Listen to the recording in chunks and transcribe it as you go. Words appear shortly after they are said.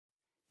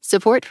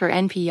Support for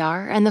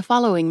NPR and the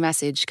following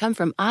message come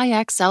from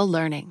IXL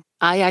Learning.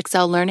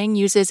 IXL Learning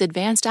uses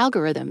advanced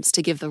algorithms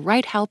to give the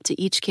right help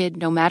to each kid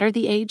no matter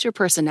the age or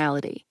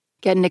personality.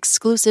 Get an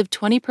exclusive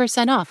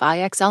 20% off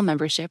IXL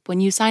membership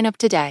when you sign up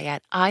today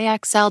at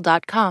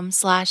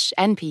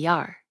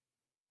IXL.com/NPR.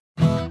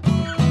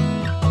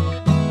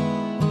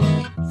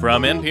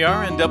 From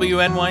NPR and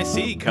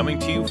WNYC, coming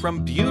to you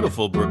from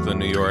beautiful Brooklyn,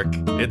 New York,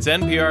 it's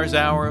NPR's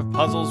hour of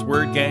puzzles,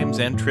 word games,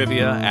 and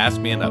trivia. Ask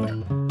Me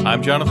Another.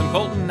 I'm Jonathan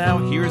Colton. Now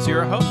here's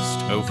your host,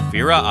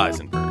 Ophira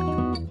Eisenberg.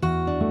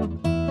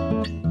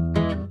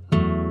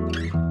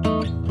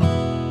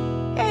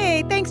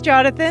 Hey, thanks,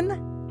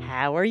 Jonathan.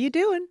 How are you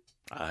doing?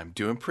 I'm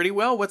doing pretty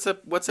well. What's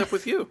up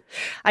with you?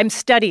 I'm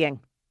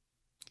studying.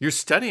 You're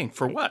studying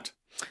for what?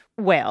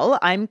 Well,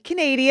 I'm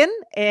Canadian,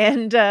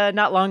 and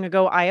not long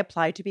ago, I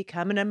applied to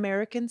become an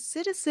American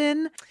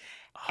citizen.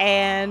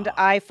 And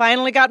I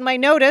finally got my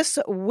notice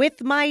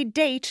with my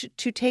date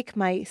to take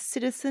my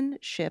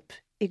citizenship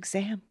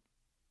exam.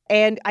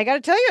 And I got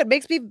to tell you, it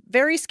makes me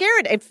very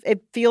scared.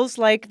 It feels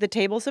like the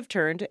tables have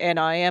turned, and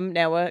I am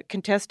now a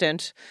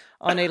contestant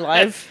on a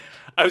live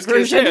I was going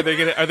to say, are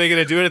they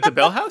gonna do it at the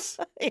Bell House?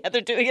 Yeah, they're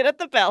doing it at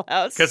the Bell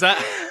House. Because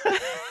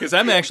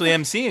I'm actually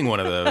emceeing one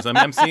of those. I'm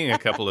emceeing a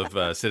couple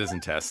of citizen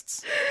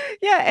tests.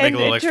 Yeah, and make a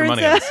little extra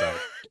money on the side.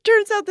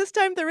 Turns out this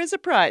time there is a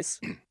prize.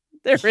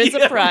 There is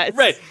a prize.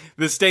 Right.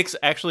 The stakes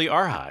actually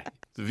are high.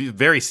 The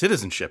very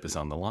citizenship is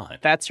on the line.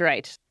 That's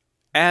right.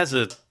 As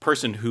a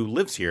person who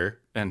lives here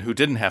and who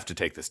didn't have to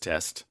take this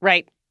test,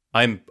 right,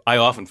 I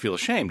often feel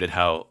ashamed at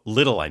how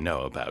little I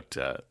know about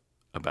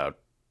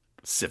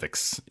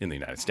civics in the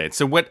United States.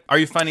 So, what are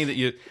you finding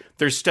that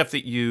there's stuff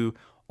that you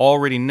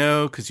already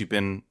know because you've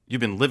been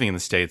living in the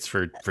States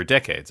for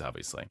decades,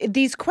 obviously.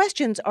 These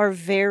questions are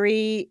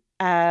very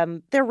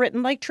they're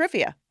written like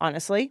trivia,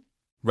 honestly.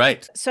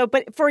 Right. So,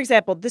 but for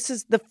example, this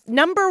is the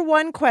number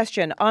one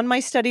question on my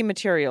study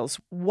materials.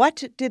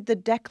 What did the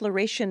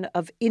Declaration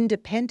of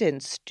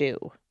Independence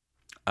do?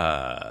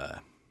 I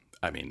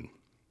mean,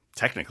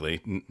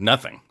 technically,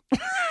 nothing.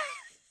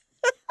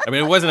 I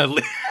mean,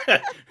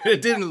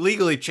 it didn't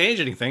legally change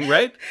anything,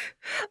 right?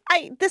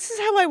 This is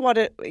how I want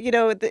to,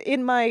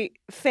 in my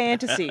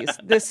fantasies,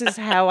 this is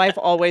how I've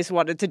always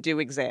wanted to do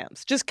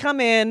exams. Just come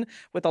in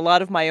with a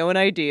lot of my own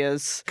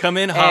ideas. Come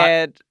in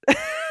hot.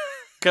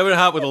 Come in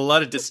hot with a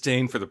lot of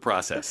disdain for the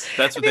process.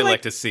 That's what they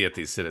like to see at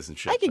these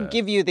citizenship. I can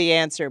give you the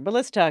answer, but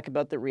let's talk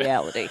about the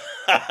reality.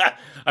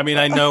 I mean,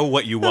 I know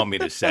what you want me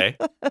to say.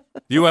 Do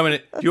you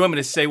want me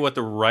to say what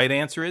the right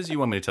answer is? You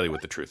want me to tell you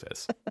what the truth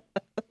is?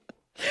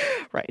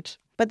 Right.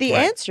 But the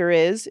answer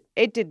is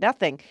it did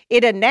nothing.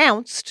 It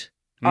announced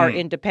our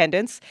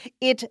independence.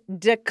 It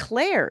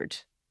declared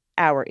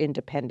our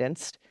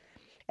independence.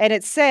 And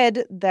it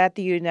said that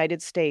the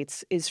United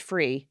States is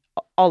free,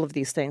 all of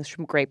these things,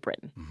 from Great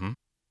Britain. Mm-hmm.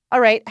 All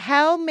right.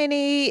 How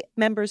many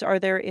members are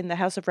there in the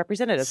House of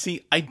Representatives?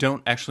 See, I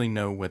don't actually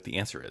know what the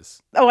answer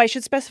is. Oh, I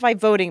should specify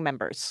voting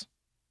members.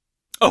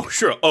 Oh,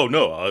 sure. Oh,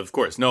 no, of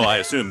course. No, I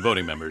assume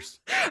voting members.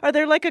 Are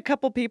there like a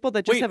couple people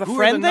that just have a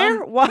friend there?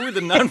 Who are the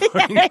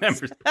non-voting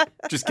members?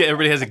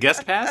 Everybody has a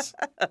guest pass?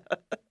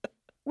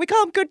 We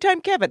call him Good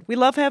Time Kevin. We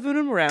love having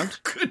him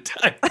around. Good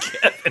Time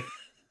Kevin.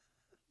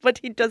 But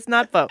he does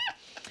not vote.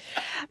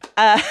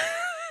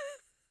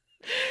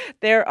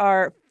 There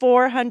are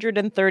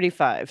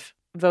 435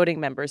 voting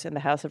members in the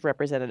House of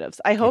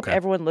Representatives. I hope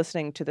everyone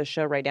listening to the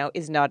show right now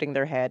is nodding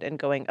their head and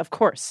going, of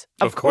course.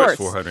 Of course,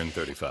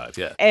 435,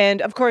 yeah.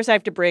 And of course, I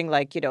have to bring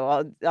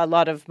a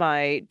lot of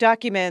my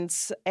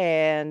documents,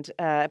 and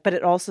but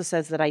it also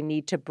says that I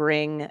need to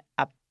bring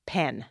a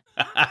pen.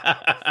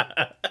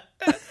 I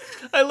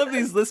love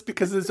these lists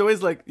because it's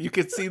always you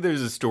could see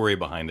there's a story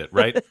behind it,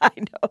 right? I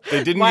know.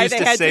 They didn't used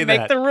to say that.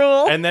 Make the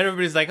rule. And then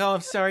everybody's like, oh, I'm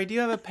sorry, do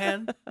you have a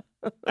pen?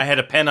 I had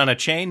a pen on a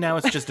chain, now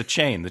it's just a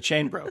chain. The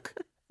chain broke.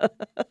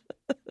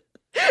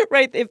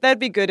 Right. If that'd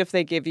be good if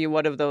they give you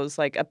one of those,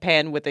 like a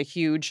pen with a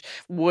huge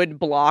wood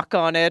block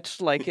on it,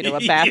 a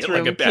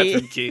bathroom like a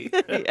bathroom key.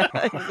 Yeah,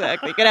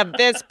 exactly. You can have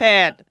this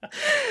pen.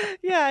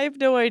 Yeah, I have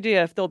no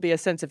idea if there'll be a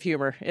sense of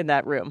humor in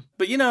that room.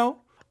 But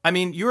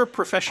you're a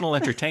professional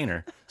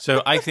entertainer.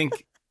 So I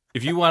think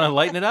if you want to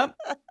lighten it up,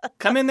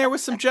 come in there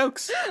with some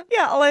jokes.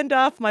 Yeah, I'll end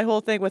off my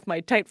whole thing with my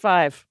tight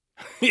five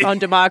on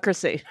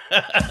democracy.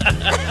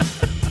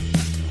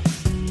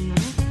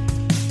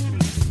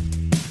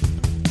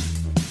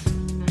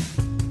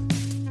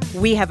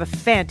 We have a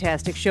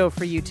fantastic show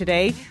for you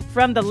today.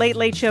 From The Late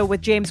Late Show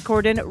with James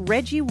Corden,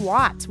 Reggie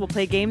Watts will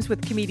play games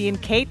with comedian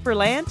Kate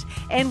Berlant.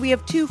 And we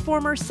have two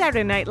former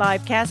Saturday Night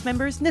Live cast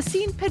members.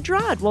 Nasim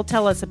Pedrad will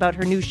tell us about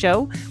her new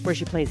show, where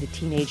she plays a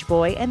teenage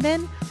boy. And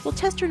then we'll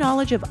test her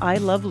knowledge of I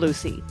Love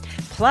Lucy.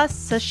 Plus,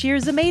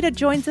 Sasheer Zamata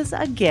joins us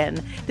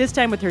again, this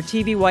time with her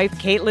TV wife,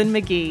 Caitlin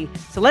McGee.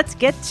 So let's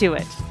get to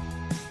it.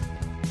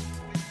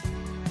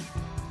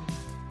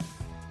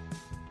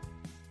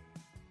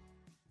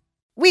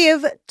 We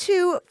have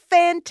two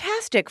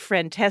fantastic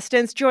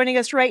friend-testants joining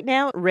us right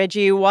now.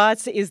 Reggie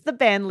Watts is the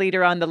band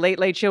leader on The Late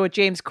Late Show with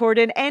James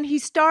Corden, and he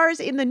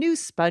stars in the new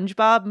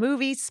SpongeBob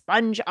movie,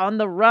 Sponge on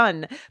the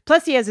Run.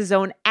 Plus, he has his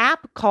own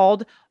app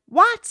called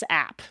Watts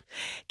App.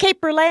 Kate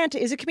Berlant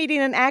is a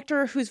comedian and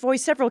actor who's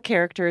voiced several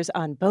characters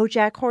on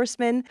BoJack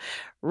Horseman.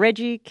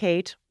 Reggie,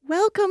 Kate,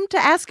 welcome to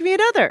Ask Me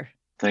Another.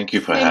 Thank you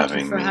for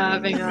having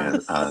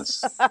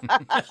us.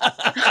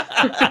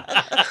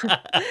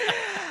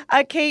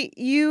 Kate,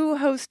 you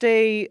host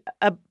a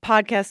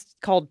podcast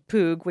called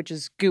POOG, which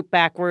is Goop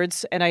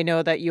backwards, and I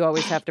know that you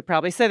always have to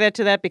probably say that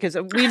to that because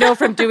we know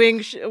from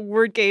doing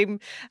word game.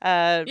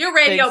 You're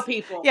radio things.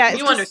 people. Yeah,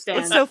 you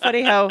understand. It's so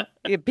funny how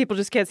people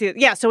just can't see it.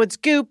 Yeah, so it's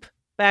Goop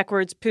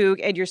backwards, POOG,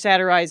 and you're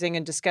satirizing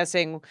and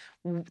discussing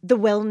the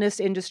wellness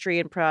industry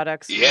and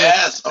products.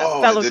 Yes. With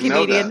fellow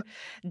comedian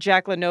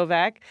Jacqueline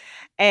Novak.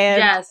 And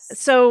yes.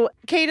 So,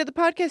 Kate, at the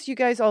podcast, you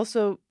guys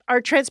also are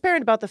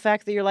transparent about the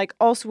fact that you're like,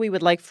 also, we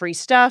would like free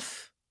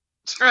stuff.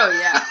 Oh,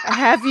 yeah.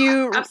 Have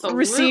you Absolutely.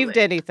 received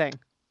anything?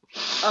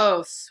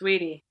 Oh,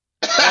 sweetie.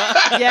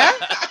 Yeah?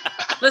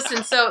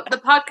 Listen, so the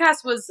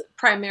podcast was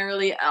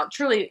primarily,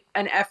 truly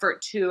an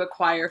effort to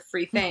acquire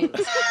free things.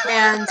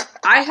 And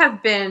I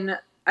have been,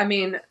 I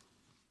mean,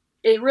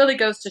 it really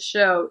goes to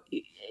show,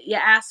 you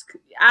ask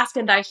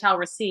and I shall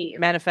receive.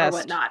 Manifest. Or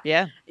whatnot.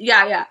 Yeah.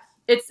 Yeah.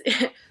 It's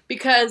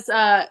because,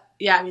 I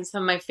mean,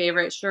 some of my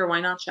favorites, sure,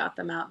 why not shout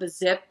them out? The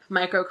Zip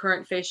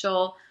microcurrent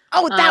facial.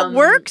 Oh, that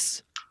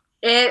works?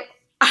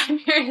 I'm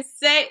here to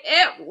say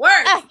it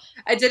works.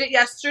 I did it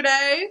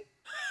yesterday.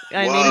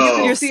 I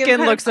mean, your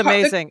skin looks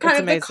amazing. It's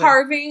amazing. The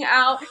carving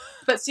out.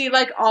 But see,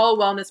 like all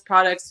wellness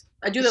products,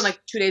 I do them like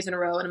 2 days in a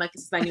row, and I'm like,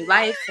 this is my new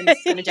life, and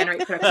it's going to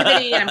generate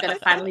productivity, and I'm going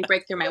to finally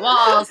break through my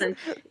walls. And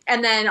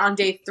then on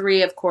day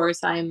 3, of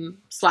course, I'm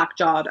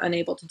slack-jawed,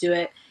 unable to do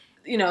it.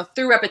 You know,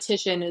 through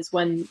repetition is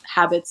when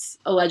habits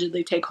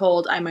allegedly take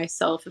hold. I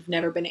myself have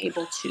never been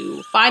able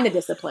to find the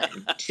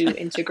discipline to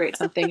integrate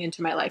something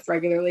into my life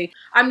regularly.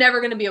 I'm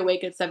never going to be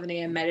awake at 7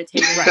 a.m.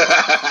 meditating.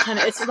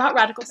 It's about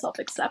radical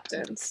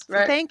self-acceptance,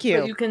 right? Thank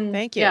you.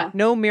 Thank you. Yeah.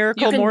 No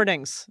miracle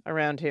mornings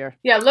around here.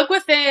 Yeah, look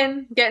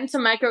within, get into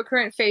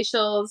microcurrent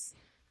facials,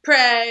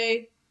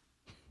 pray.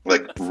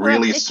 Like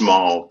really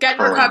small. Get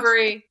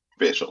recovery.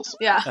 Facials.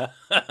 Yeah.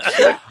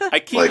 I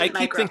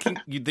keep thinking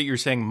that you're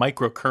saying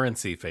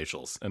microcurrency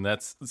facials, and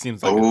that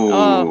seems like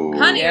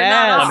honey,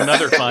 yes.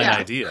 Another fine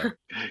idea.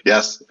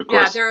 Yes, of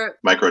course. Yeah, they're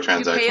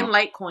microtransactions. You pay in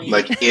Litecoin.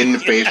 Like in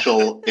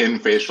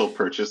facial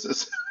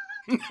purchases.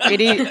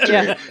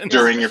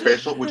 During your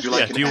facial, would you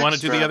like? Do you want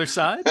to do the other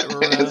side?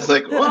 Or, It's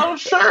like, well,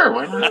 sure,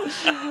 why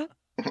not?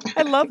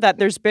 I love that.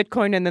 There's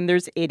Bitcoin and then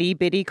there's itty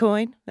bitty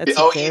coin. That's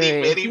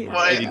itty bitty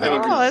coin.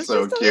 That's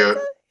so cute.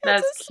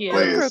 That's cute.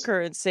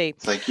 Microcurrency.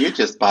 It's like you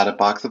just bought a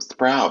box of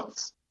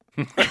Sprouts.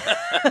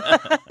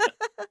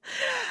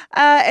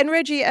 And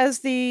Reggie, as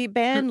the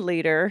band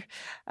leader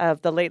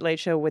of The Late Late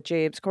Show with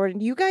James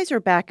Corden, you guys are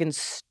back in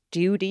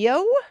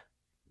studio?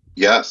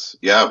 Yes.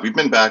 Yeah, we've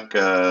been back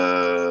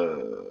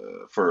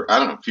for, I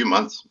don't know, a few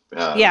months,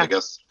 I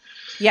guess.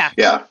 Yeah.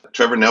 Yeah.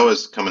 Trevor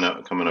Noah's coming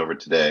over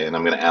today, and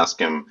I'm going to ask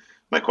him.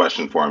 My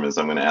question for him is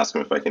I'm going to ask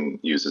him if I can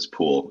use his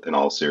pool in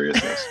all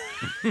seriousness.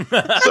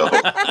 So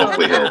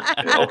hopefully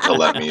he'll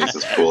let me use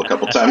his pool a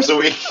couple times a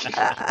week.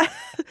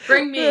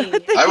 Bring me.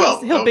 I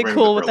will. He'll be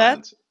cool with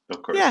that.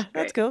 Of course. Yeah,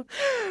 that's cool.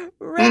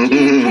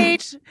 Reggie,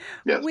 Kate,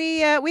 yes.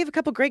 we have a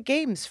couple great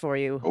games for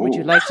you. Ooh. Would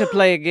you like to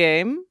play a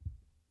game?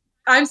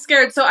 I'm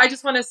scared, so I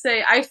just want to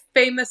say I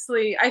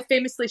famously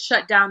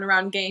shut down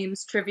around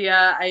games,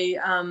 trivia.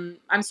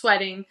 I'm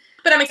sweating,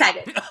 but I'm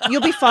excited.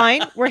 You'll be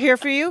fine. We're here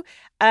for you.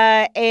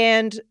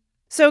 And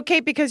so,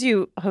 Kate, because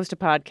you host a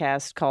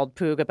podcast called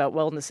POOG about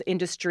wellness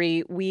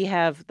industry, we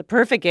have the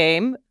perfect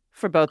game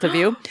for both of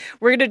you.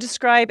 We're going to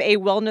describe a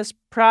wellness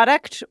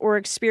product or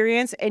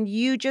experience, and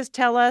you just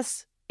tell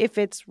us if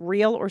it's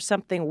real or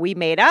something we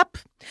made up.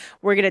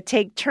 We're going to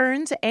take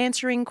turns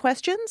answering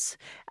questions.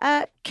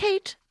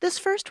 Kate, this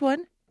first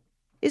one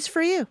is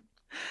for you.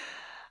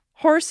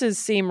 Horses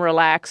seem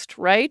relaxed,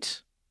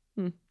 right?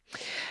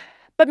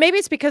 But maybe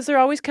it's because they're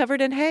always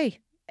covered in hay.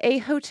 A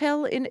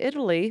hotel in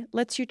Italy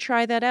lets you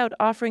try that out,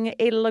 offering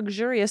a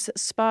luxurious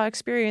spa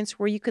experience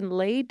where you can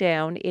lay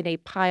down in a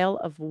pile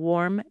of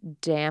warm,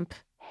 damp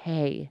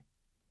hay.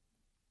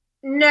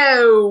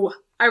 No,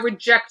 I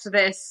reject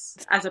this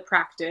as a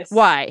practice.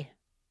 Why?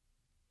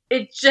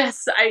 That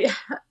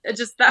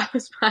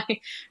was my,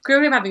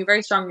 clearly I'm having a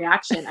very strong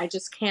reaction. I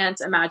just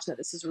can't imagine that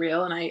this is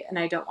real, and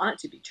I don't want it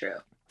to be true.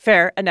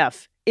 Fair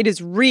enough. It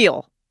is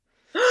real.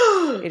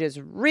 It is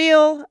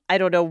real. I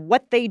don't know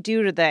what they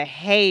do to the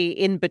hay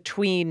in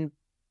between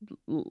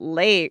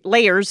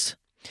layers.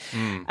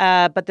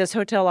 But this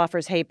hotel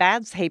offers hay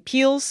baths, hay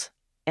peels,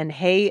 and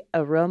hay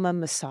aroma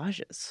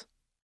massages.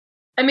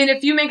 I mean,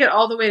 if you make it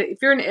all the way,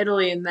 if you're in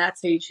Italy and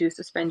that's how you choose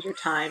to spend your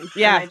time,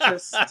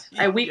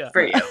 I weep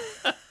for you.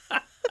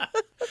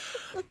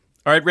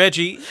 All right,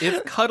 Reggie,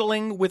 if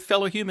cuddling with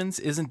fellow humans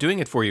isn't doing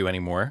it for you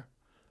anymore,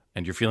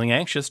 and you're feeling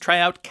anxious, try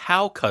out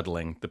cow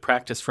cuddling, the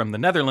practice from the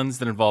Netherlands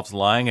that involves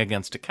lying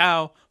against a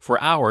cow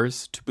for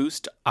hours to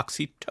boost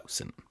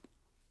oxytocin.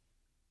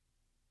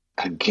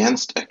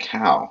 Against a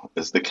cow?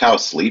 Is the cow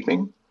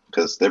sleeping?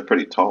 Because they're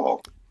pretty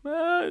tall.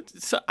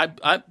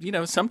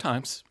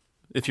 Sometimes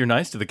if you're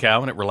nice to the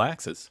cow and it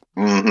relaxes.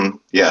 Mm-hmm.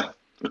 Yeah,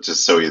 which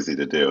is so easy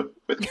to do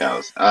with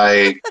cows.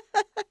 I'm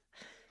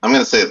going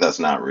to say that's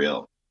not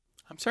real.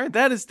 I'm sorry,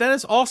 that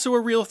is also a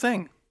real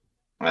thing.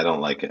 I don't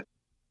like it.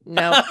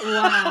 No. Wow.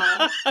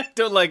 I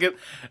don't like it,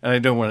 and I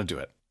don't want to do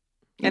it.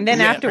 And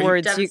then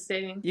afterwards,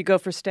 Devastating. you go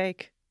for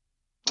steak.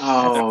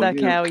 Oh, That's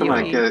the cow come you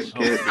on, eat.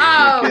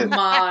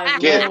 My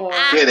Lord.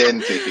 get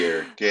into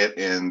here. Get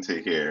into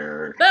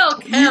here. Bill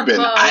You've been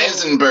Campbell.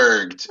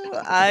 Eisenberged.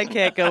 I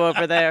can't go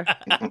over there.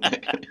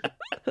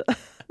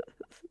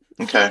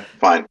 Okay,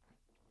 fine.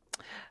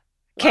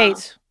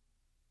 Kate,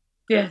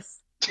 Yes.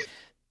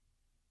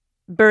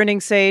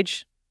 burning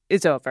sage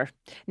is over.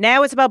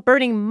 Now it's about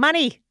burning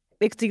money.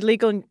 It's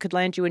illegal and could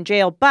land you in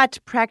jail, but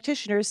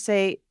practitioners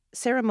say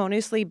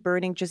ceremoniously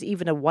burning just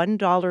even a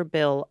 $1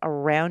 bill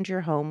around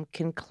your home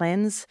can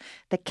cleanse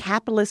the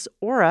capitalist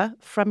aura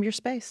from your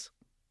space.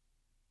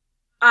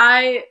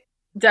 I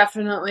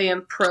definitely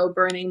am pro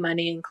burning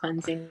money and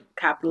cleansing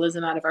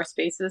capitalism out of our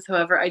spaces.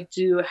 However, I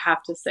do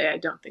have to say I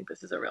don't think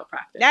this is a real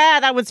practice.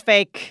 That was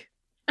fake.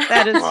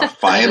 That is Well,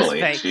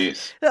 finally, that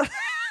is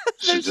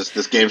jeez.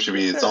 This game should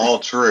be, it's all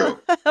true.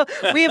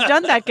 fake. We have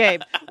done that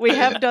game. We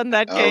have done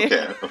that game.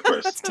 Okay, of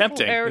course. It's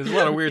tempting. There's a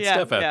lot of weird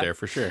stuff out there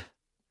for sure.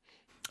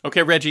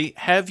 Okay, Reggie,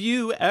 have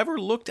you ever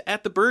looked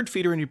at the bird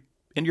feeder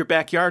in your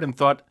backyard and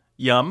thought,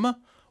 yum?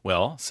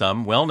 Well,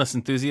 some wellness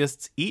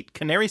enthusiasts eat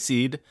canary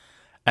seed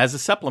as a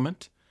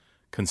supplement,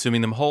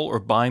 consuming them whole or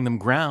buying them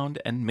ground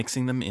and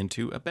mixing them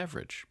into a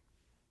beverage.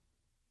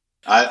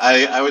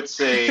 I would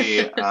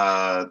say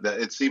that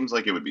it seems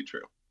like it would be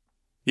true.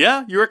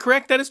 Yeah, you are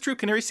correct. That is true.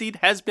 Canary seed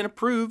has been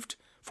approved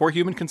for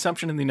human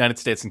consumption in the United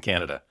States and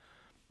Canada.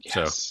 Yes.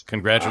 So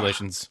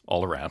congratulations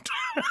all around.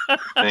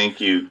 Thank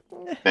you.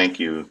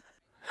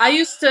 I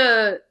used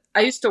to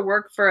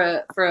work for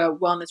a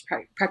wellness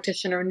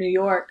practitioner in New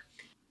York.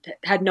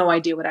 Had no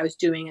idea what I was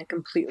doing.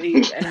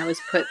 And I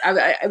was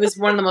it was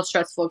one of the most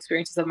stressful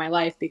experiences of my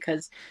life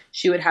because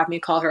she would have me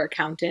call her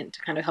accountant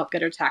to kind of help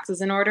get her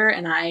taxes in order.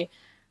 And I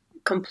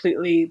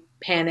completely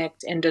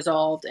panicked and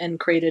dissolved and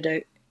created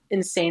a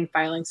insane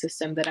filing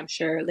system that I'm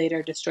sure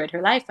later destroyed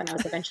her life when I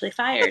was eventually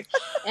fired.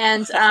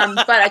 And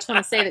but I just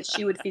want to say that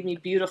she would feed me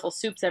beautiful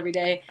soups every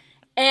day.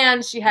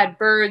 And she had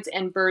birds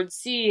and bird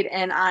seed,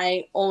 and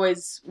I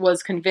always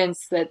was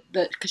convinced that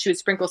because she would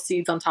sprinkle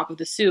seeds on top of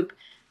the soup,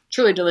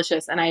 truly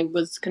delicious, and I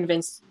was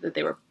convinced that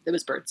it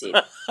was bird seed.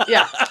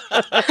 Yeah.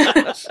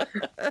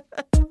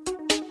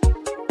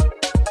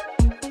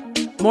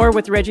 More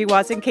with Reggie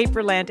Watts and Kate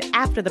Berlant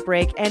after the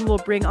break, and we'll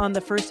bring on the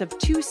first of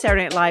two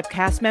Saturday Night Live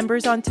cast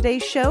members on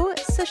today's show.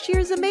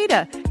 Sasheer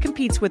Zamata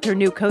competes with her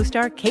new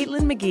co-star,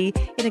 Caitlin McGee,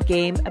 in a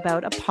game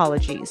about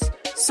apologies.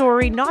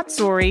 Sorry, not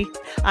sorry.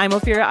 I'm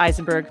Ophira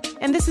Eisenberg,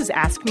 and this is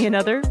Ask Me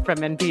Another from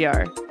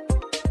NPR.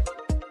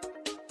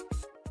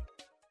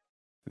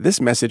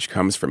 This message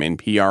comes from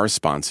NPR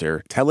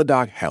sponsor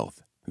Teladoc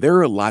Health. There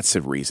are lots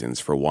of reasons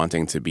for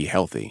wanting to be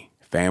healthy.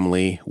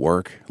 Family,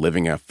 work,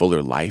 living a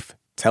fuller life.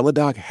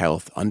 Teladoc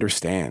Health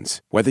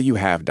understands. Whether you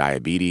have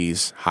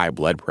diabetes, high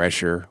blood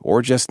pressure,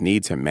 or just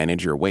need to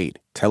manage your weight,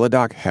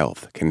 Teladoc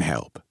Health can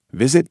help.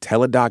 Visit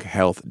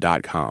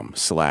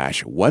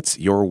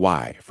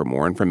teladochealth.com/whatsyourwhy for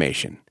more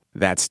information.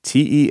 That's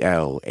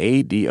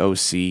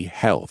TELADOC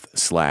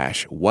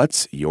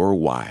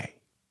health/whatsyourwhy.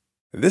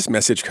 This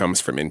message comes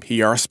from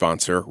NPR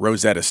sponsor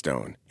Rosetta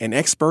Stone, an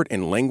expert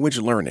in language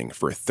learning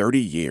for 30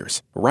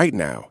 years. Right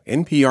now,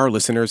 NPR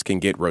listeners can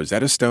get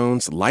Rosetta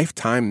Stone's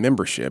lifetime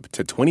membership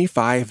to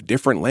 25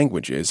 different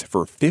languages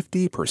for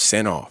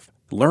 50% off.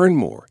 Learn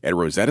more at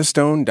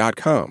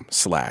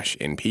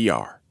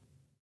rosettastone.com/NPR.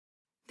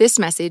 This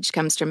message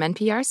comes from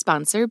NPR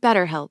sponsor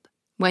BetterHelp.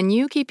 When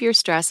you keep your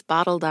stress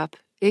bottled up,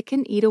 it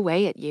can eat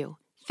away at you.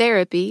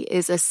 Therapy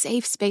is a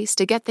safe space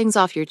to get things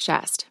off your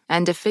chest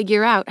and to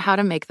figure out how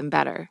to make them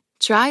better.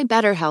 Try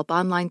BetterHelp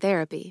Online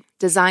Therapy,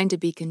 designed to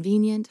be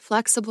convenient,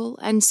 flexible,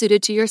 and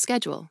suited to your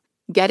schedule.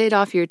 Get it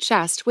off your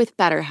chest with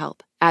BetterHelp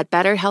at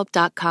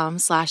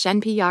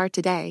betterhelp.com/NPR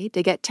today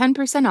to get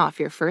 10% off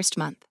your first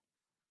month.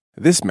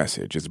 This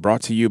message is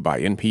brought to you by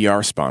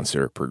NPR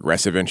sponsor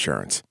Progressive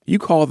Insurance. You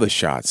call the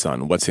shots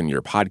on what's in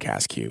your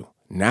podcast queue.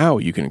 Now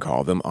you can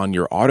call them on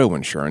your auto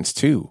insurance,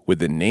 too, with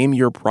the Name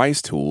Your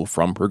Price tool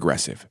from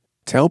Progressive.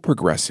 Tell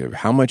Progressive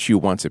how much you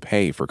want to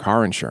pay for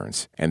car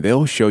insurance, and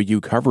they'll show you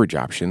coverage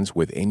options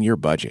within your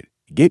budget.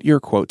 Get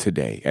your quote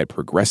today at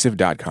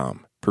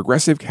Progressive.com.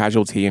 Progressive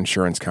Casualty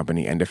Insurance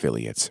Company and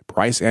Affiliates.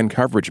 Price and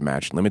coverage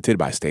match limited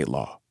by state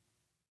law.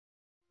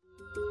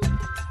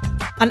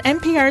 On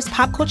NPR's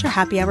Pop Culture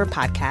Happy Hour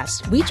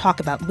podcast, we talk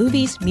about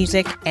movies,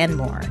 music, and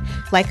more,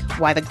 like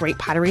why The Great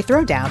Pottery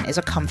Throwdown is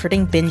a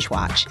comforting binge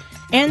watch,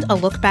 and a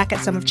look back at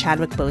some of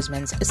Chadwick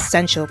Boseman's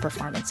essential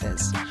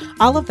performances.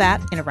 All of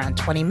that in around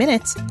 20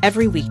 minutes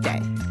every weekday.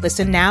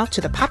 Listen now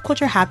to the Pop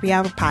Culture Happy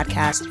Hour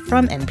podcast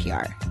from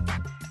NPR.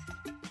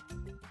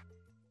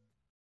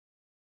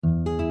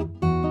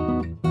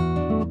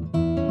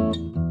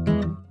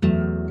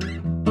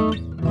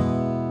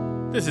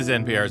 This is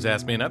NPR's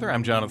Ask Me Another.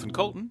 I'm Jonathan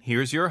Colton.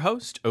 Here's your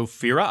host,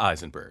 Ophira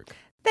Eisenberg.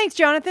 Thanks,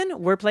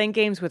 Jonathan. We're playing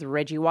games with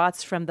Reggie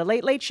Watts from The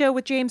Late Late Show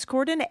with James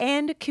Corden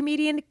and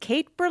comedian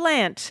Kate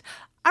Berlant.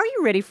 Are you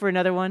ready for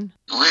another one?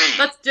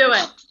 Let's do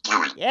it.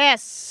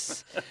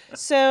 Yes.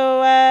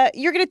 So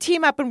you're going to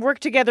team up and work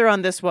together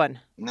on this one.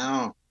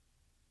 No.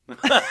 We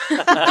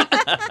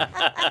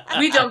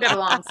don't get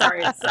along.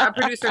 Sorry. Our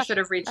producer should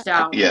have reached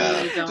out.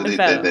 Yeah. We don't. Did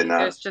they not?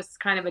 There's just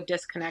kind of a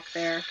disconnect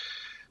there.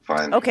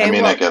 Fine. Okay, I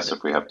mean, well- I guess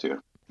if we have to.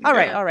 All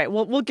right.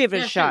 We'll give it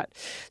a sure. shot.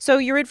 So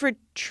you're in for a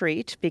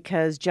treat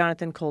because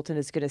Jonathan Colton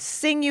is going to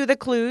sing you the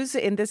clues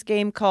in this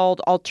game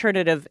called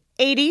Alternative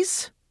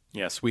 80s.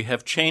 Yes, we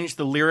have changed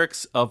the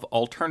lyrics of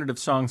alternative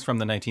songs from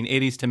the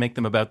 1980s to make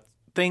them about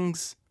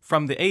things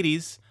from the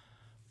 80s,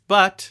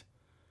 but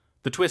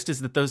the twist is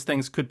that those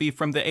things could be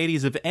from the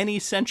 80s of any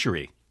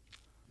century,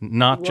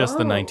 not just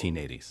the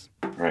 1980s.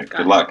 All right.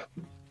 Good luck.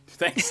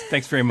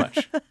 Thanks very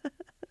much.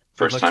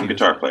 First time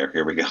guitar player.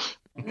 Here we go.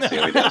 See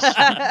how he does.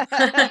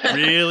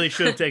 Really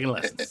should have taken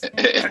lessons.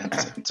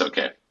 It's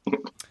okay.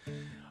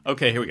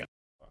 Okay, here we go.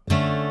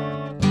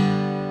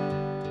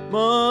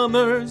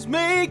 Mummers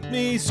make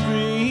me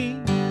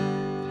scream.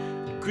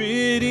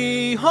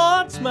 Gritty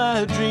haunts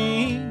my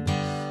dreams.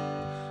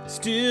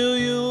 Still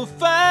you'll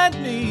find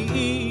me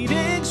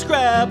eating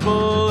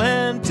Scrabble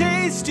and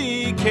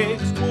tasty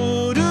cakes.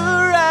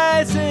 Water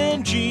ice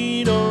and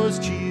Geno's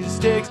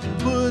cheesesteaks.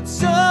 Put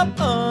some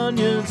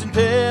onions and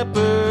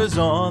peppers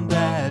on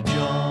that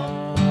John.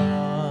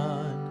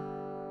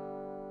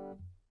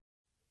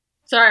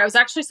 Sorry, I was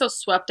actually so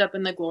swept up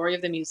in the glory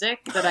of the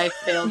music that I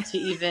failed to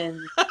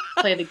even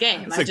play the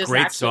game. It's I a just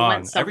great actually song.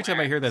 went somewhere. Every time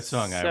I hear that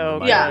song, I'm So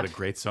reminded good. what a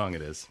great song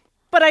it is.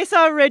 But I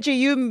saw, Reggie,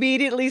 you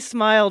immediately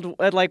smiled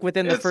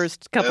within the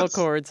first couple of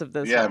chords of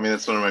this. Yeah, I mean,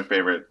 it's one of my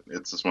favorite.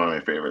 It's just one of my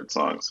favorite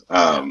songs.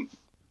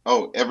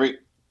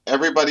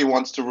 Everybody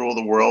wants to rule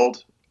the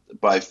world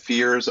by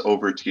fears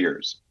over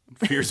tears.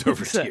 Fears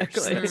over Exactly.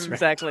 tears. That's right.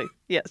 Exactly.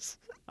 Yes.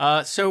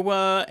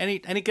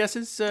 Any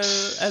guesses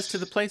as to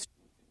the place?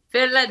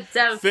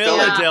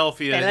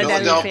 Philadelphia.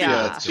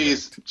 Philadelphia.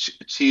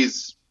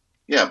 Cheese.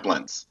 Yeah,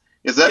 blintz.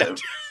 Is that?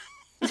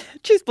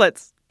 Cheese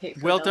blitz. Hey,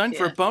 Well done.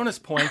 For a Philadelphia. bonus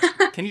point,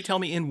 can you tell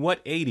me in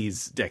what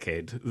 80s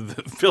decade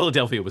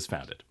Philadelphia was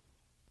founded?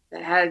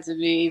 It had to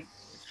be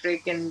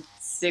freaking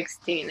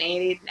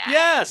 1689.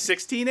 Yeah,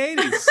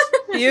 1680s.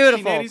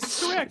 Beautiful. 1680s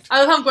is correct. I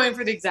love how I'm going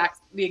for the exact.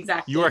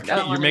 You're date. I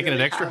don't you're making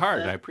really it extra have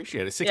hard. the- I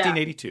appreciate it.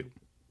 1682.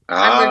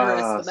 I'm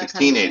rigorous with that kind of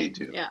thing.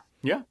 1682. Yeah.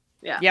 Yeah.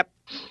 Yeah. Yep.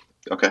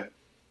 Okay.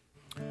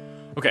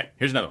 Okay,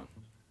 here's another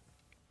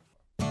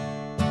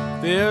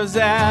one. There's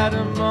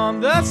Adam on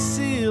the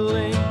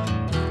ceiling.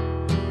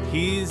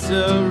 He's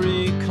a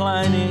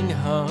reclining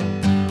hunk.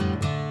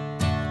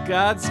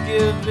 God's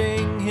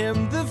giving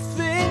him the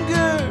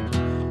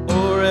finger,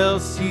 or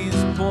else he's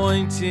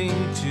pointing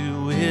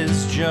to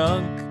his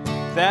junk.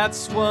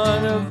 That's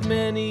one of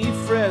many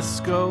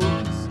frescoes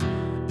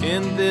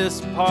in this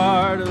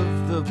part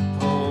of the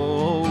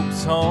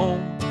Pope's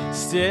home.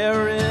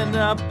 Staring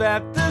up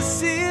at the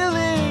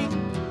ceiling,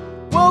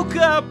 woke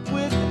up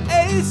with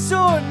a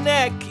sore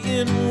neck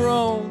in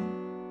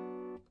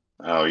Rome.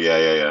 Oh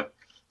yeah.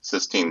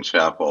 Sistine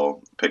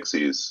Chapel,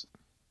 Pixies.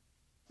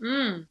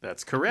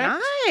 That's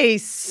correct.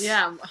 Nice.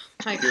 Yeah.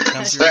 My Here goodness.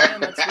 comes your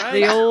man, that's right.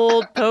 The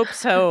old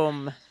Pope's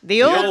home.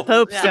 The old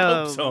Pope's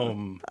home. Pope's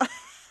home.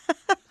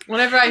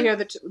 Whenever I hear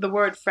the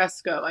word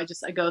fresco, I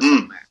go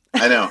somewhere.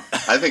 I know.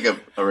 I think of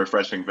a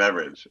refreshing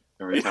beverage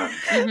every time.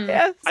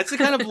 Yes. It's a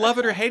kind of love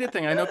it or hate it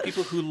thing. I know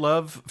people who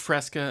love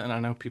Fresca, and I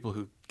know people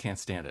who can't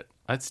stand it.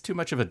 It's too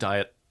much of a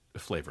diet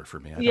flavor for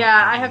me.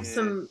 I have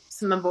some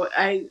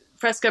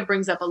Fresca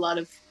brings up a lot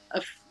of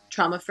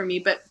trauma for me,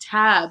 but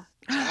Tab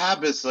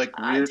is like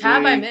weirdly...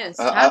 Tab I miss.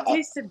 Tab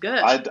tasted good.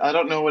 I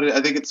don't know what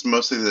I think it's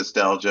mostly the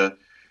nostalgia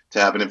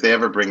Tab, and if they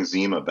ever bring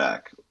Zima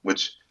back,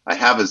 which I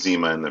have a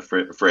Zima in the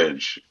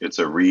fridge. It's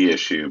a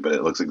reissue, but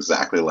it looks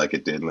exactly like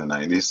it did in the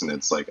 90s, and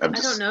it's like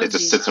it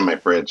just sits in my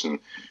fridge, and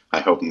I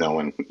hope no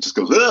one just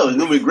goes, "Oh,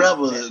 let me grab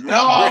it."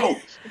 No,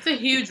 it's a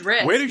huge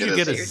risk. Where did you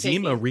get a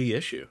Zima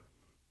reissue?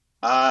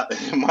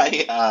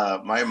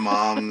 My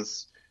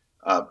mom's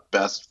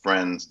best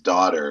friend's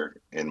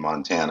daughter in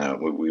Montana.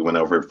 We went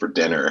over for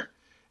dinner,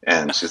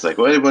 and she's like,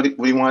 "What do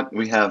you want?"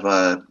 We have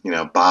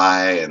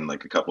bai and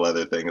like a couple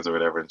other things or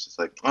whatever. And she's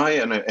like, "Oh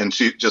yeah," and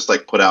she just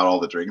like put out all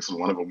the drinks, and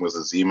one of them was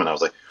a Zima, and I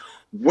was like,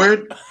 "Where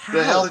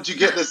the hell did you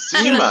get this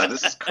Zima?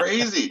 This is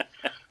crazy!"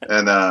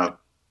 And I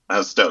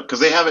was stoked because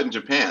they have it in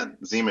Japan.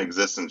 Zima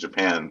exists in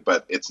Japan,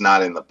 but it's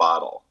not in the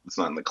bottle. It's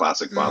not in the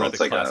classic bottle. It's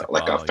like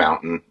a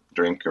fountain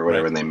drink or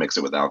whatever, and they mix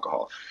it with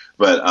alcohol.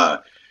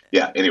 But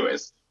yeah,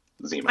 anyways,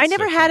 Zima. I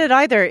never had it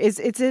either. Is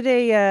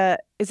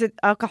it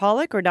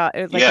alcoholic or not?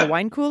 Like a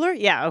wine cooler?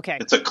 Yeah, okay.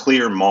 It's a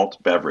clear malt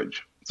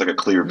beverage. It's like a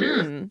clear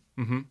beer.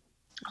 Mm-hmm.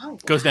 Oh, wow.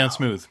 Goes down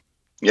smooth.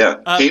 Yeah,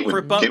 Kate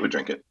would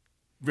drink it.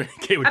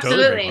 Kate would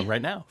totally drink one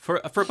right now. For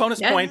a bonus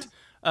point,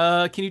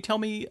 can you tell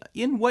me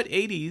in what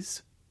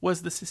 80s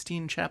was the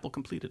Sistine Chapel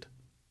completed?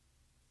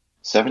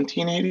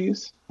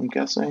 1780s, I'm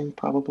guessing,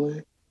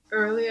 probably.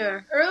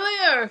 Earlier.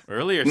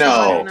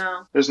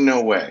 No, there's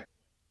no way.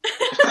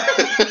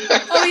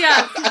 Oh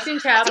yeah, Sistine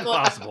Chapel.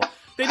 Impossible.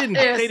 They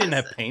didn't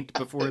have paint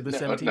before the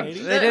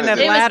 1780s. They didn't have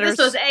ladders.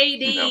 This was AD.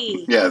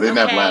 No. Yeah, they didn't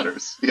have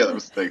ladders. Yeah, that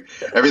was the thing.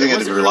 Everything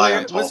had to rely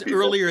on tall people. It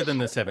was earlier than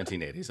the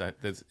 1780s.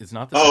 It's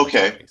not the 1780s. Oh,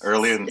 okay.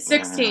 Early in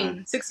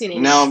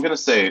 1680s. No, I'm going to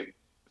say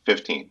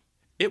 15.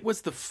 It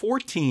was the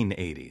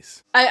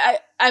 1480s.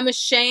 I'm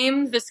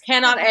ashamed. This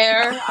cannot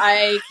air.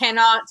 I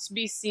cannot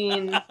be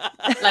seen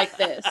like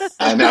this.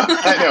 I know.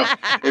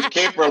 If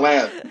Kate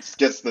Berlant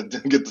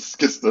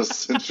gets the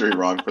century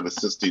wrong for the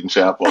Sistine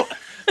Chapel,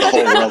 the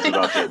whole world's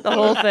about to the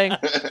whole thing.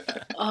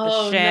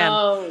 Oh, sham.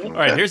 no. All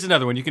right, here's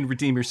another one. You can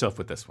redeem yourself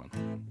with this one.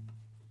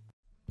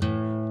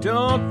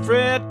 Don't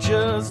fret,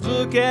 just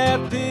look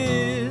at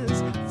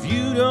this. If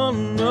you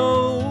don't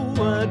know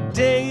what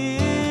day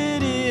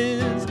it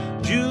is,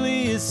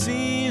 Julius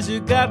Caesar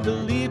got the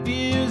leap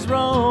years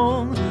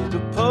wrong. The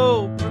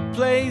Pope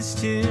replaced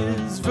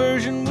his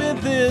version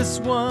with this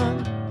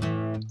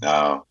one.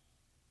 Oh.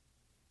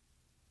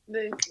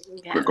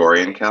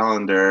 Gregorian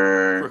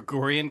calendar.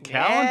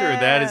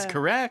 That is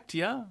correct,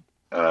 yeah.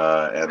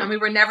 And we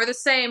were never the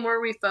same,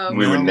 were we, folks?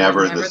 We were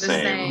never the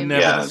same.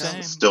 Never the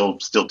same.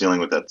 Still dealing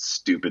with that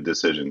stupid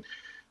decision.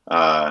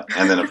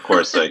 And then, of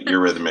course,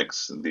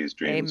 Eurythmics, These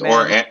Dreams,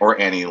 or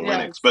Annie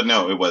Lennox. But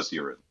no, it was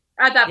Eurythmics.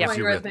 At that point,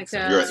 Eurythmics.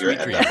 You're at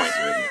that point,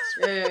 Eurythmics.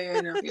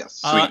 Yeah.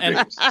 Yes, sweet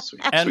dreams.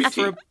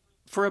 And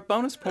for a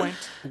bonus point,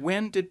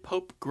 when did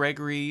Pope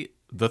Gregory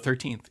the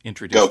 13th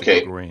introduce the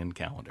Gregorian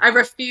calendar? I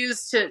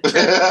refuse to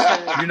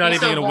You're not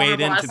even going to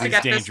wade into these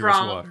dangerous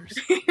waters.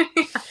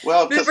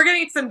 Well, we're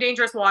getting some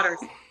dangerous waters.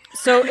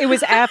 So it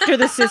was after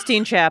the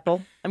Sistine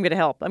Chapel. I'm going to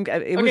help.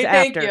 It was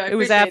after. It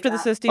was after the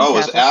Sistine Chapel. Oh,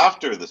 it was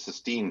after the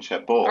Sistine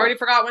Chapel. I already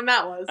forgot when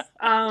that was.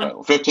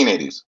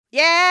 1580s.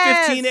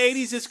 Yes!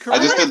 1580s is correct.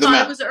 I just did the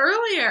math. It was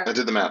earlier. I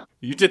did the math.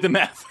 You did the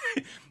math.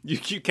 You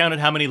counted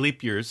how many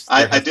leap years.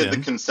 I did the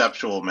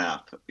conceptual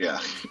math. Yeah.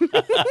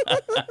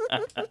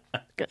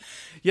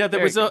 Yeah,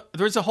 there was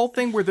a whole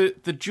thing where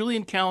the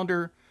Julian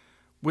calendar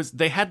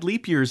they had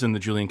leap years in the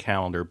Julian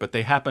calendar, but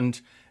they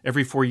happened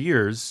every 4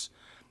 years.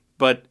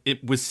 But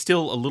it was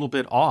still a little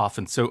bit off,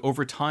 and so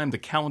over time the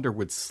calendar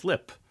would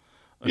slip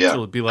until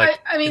it'd be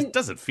like, it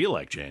doesn't feel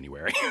like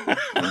January.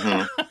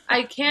 Mm-hmm.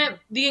 I can't.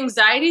 The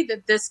anxiety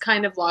that this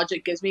kind of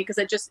logic gives me, because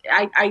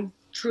I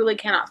truly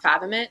cannot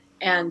fathom it,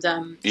 and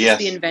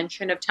the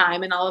invention of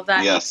time and all of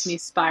that makes me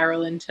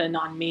spiral into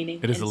non-meaning.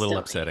 It is a little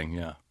upsetting,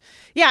 yeah.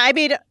 Yeah, I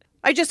mean,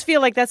 I just feel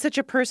like that's such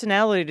a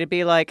personality to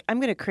be like, I'm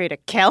going to create a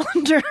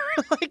calendar.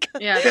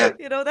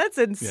 That's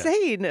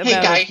insane. Hey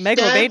guys,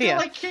 megalomania. I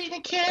like creating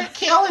a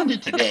calendar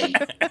today.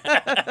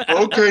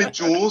 Okay,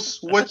 Jules,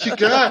 what you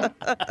got?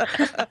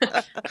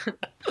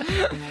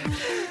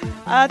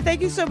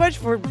 Thank you so much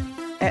for,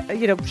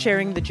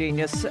 sharing the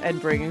genius and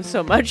bringing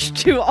so much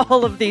to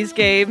all of these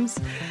games.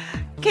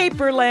 Kate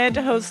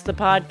Berlant hosts the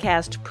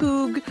podcast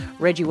POOG.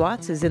 Reggie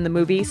Watts is in the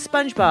movie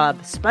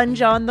SpongeBob,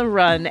 Sponge on the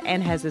Run,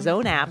 and has his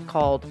own app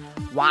called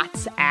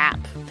Watts App.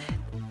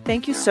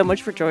 Thank you so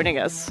much for joining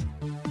us.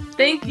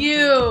 Thank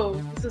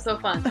you. This was so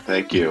fun.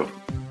 Thank you.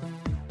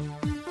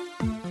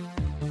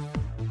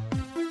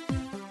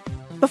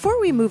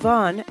 Before we move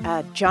on,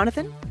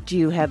 Jonathan, do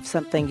you have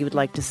something you would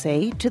like to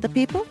say to the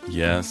people?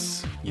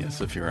 Yes,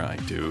 Safira, I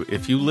do.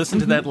 If you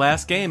listened to that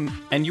last game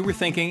and you were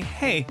thinking,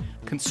 hey,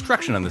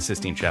 construction on the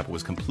Sistine Chapel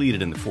was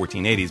completed in the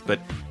 1480s, but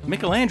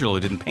Michelangelo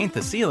didn't paint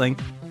the ceiling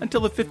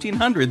until the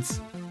 1500s,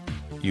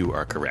 you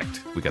are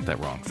correct. We got that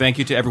wrong. Thank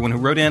you to everyone who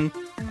wrote in,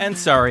 and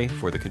sorry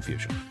for the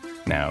confusion.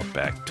 Now,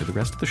 back to the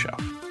rest of the show.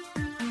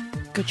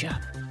 Good job.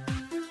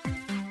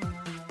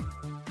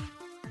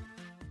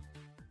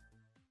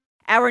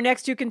 Our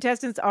next two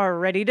contestants are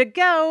ready to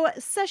go.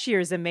 Sasheer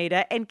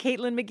Zamata and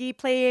Caitlin McGee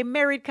play a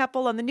married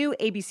couple on the new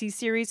ABC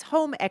series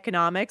Home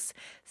Economics.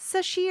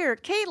 Sasheer,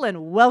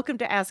 Caitlin, welcome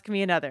to Ask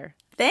Me Another.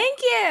 Thank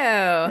you.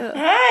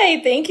 Hi,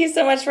 thank you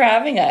so much for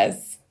having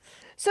us.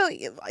 So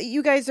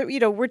you guys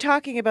are, we're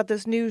talking about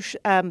this new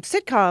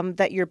sitcom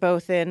that you're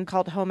both in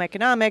called Home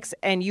Economics,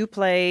 and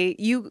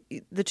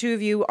the two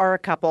of you are a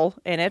couple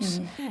in it.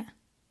 Mm-hmm. Yeah.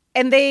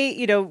 And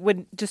they,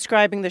 when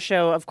describing the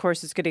show, of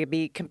course, it's going to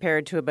be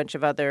compared to a bunch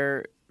of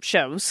other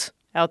shows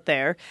out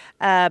there.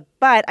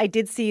 But I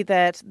did see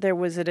that there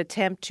was an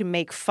attempt to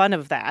make fun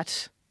of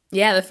that.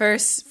 Yeah, the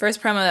first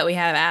promo that we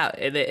have out,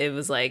 it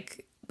was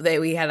like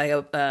we had like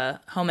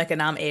a home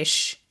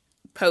econom-ish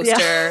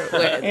poster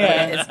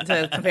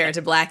to compare it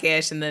to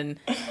Blackish, and then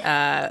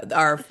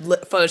our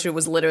photo shoot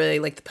was literally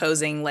like the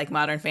posing like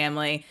Modern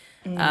Family,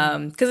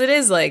 because it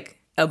is like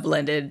a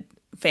blended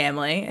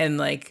family and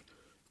like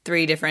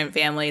 3 different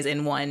families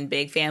in one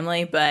big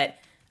family. But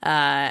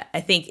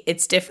I think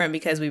it's different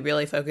because we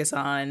really focus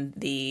on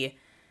the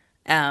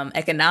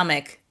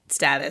economic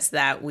status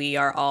that we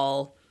are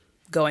all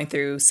going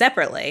through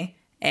separately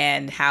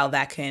and how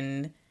that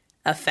can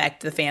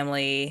affect the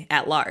family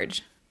at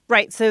large.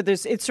 Right. So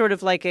it's sort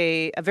of like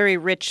a very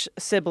rich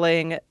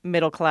sibling,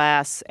 middle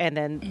class, and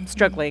then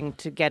struggling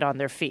to get on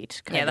their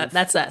feet.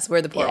 That's us.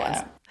 We're the poor ones.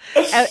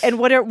 And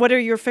what are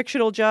your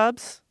fictional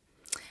jobs?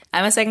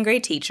 I'm a 2nd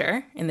grade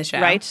teacher in the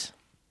show. Right.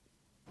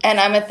 And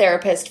I'm a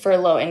therapist for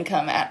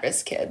low-income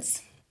at-risk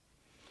kids.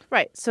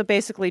 Right. So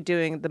basically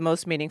doing the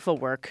most meaningful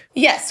work.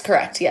 Yes,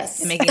 correct. Yes.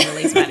 And making the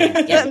least money.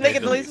 Yeah,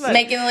 making the least money.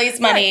 Making the least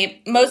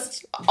money.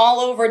 Most all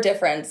over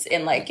difference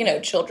in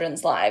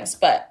children's lives,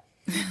 but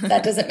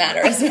that doesn't matter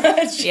as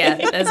much. Yeah,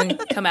 it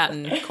doesn't come out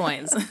in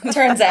coins.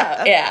 Turns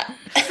out, yeah.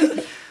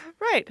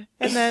 Right.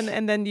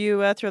 And then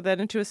you throw that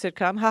into a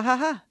sitcom. Ha ha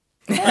ha.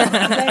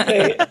 Yeah,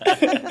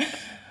 exactly.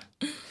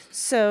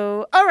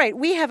 So, all right,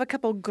 we have a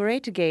couple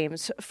great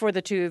games for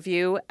the two of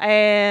you,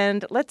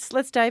 and let's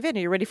dive in. Are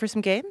you ready for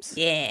some games?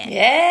 Yeah.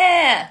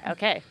 Yeah.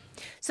 Okay.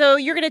 So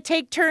you're going to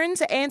take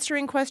turns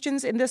answering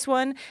questions in this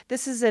one.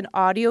 This is an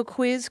audio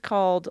quiz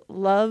called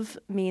Love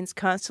Means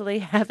Constantly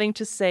Having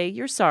to Say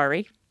You're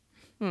Sorry.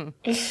 We're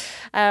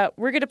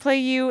going to play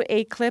you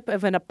a clip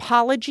of an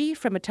apology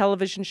from a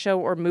television show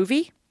or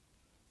movie,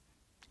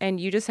 and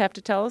you just have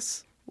to tell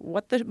us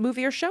what the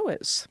movie or show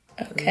is.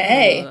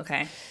 Okay. Ooh,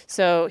 okay.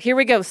 So here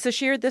we go.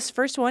 Sasheer, this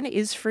first one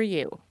is for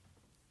you.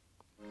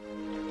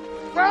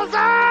 Wilson!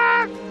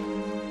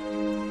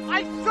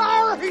 I'm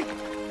sorry!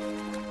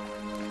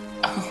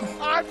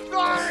 I'm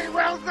sorry,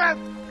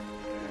 Wilson!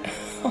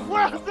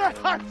 Wilson,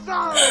 I'm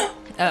sorry!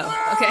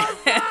 Oh, okay.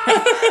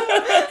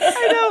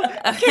 I know.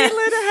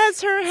 Caitlin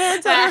has her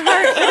hands on her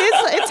heart.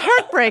 It's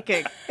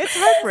heartbreaking. It's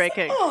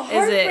heartbreaking. Oh,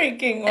 Is it-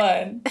 heartbreaking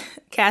one.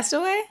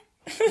 Castaway?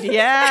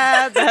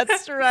 Yeah,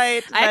 that's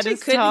right. I actually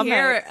couldn't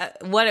hear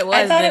what it was.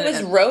 I thought it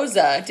was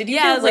Rosa. Did you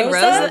hear I was like Rosa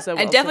Rosa. I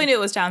Wilson. definitely knew it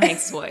was Tom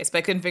Hanks' voice, but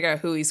I couldn't figure out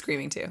who he's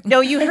screaming to.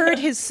 No, you heard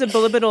his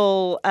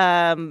subliminal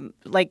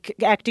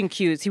acting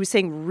cues. He was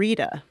saying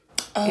Rita.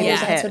 Oh, in his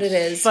that's head. what it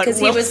is. But Because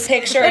he was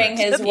picturing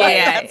his wife.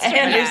 Yeah, I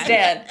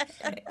understand.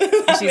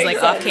 And she's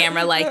like off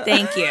camera, like,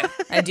 thank you.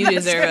 I do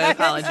deserve an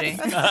apology.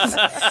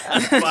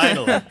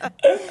 Finally.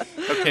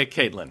 Okay,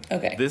 Caitlin.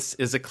 Okay. This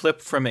is a clip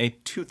from a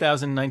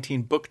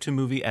 2019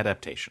 book-to-movie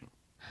adaptation.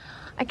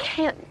 I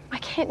can't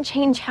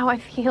change how I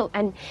feel,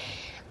 and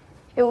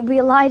it would be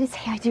a lie to say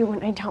I do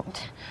when I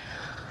don't.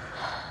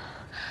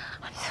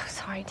 I'm so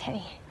sorry,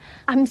 Teddy.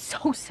 I'm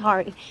so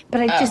sorry, but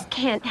I just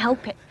can't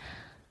help it.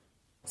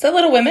 Is that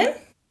Little Women?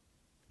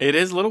 It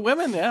is Little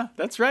Women, yeah.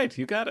 That's right.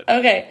 You got it.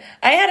 Okay.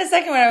 I had a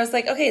second where I was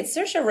like, okay, it's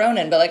Saoirse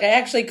Ronan, but I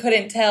actually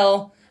couldn't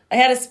tell. I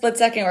had a split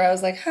second where I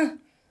was like,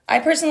 I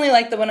personally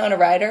like the Winona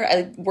Ryder.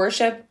 I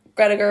worship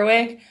Greta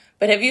Gerwig.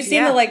 But have you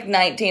seen the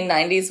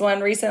 1990s one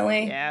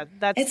recently? Yeah,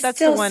 that's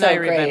still the one so I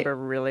great. remember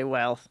really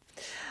well.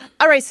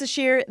 All right,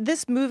 Sasheer,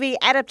 this movie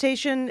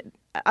adaptation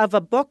of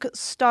a book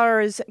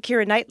stars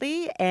Keira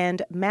Knightley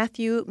and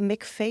Matthew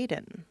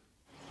McFadden.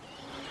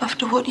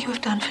 After what you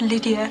have done for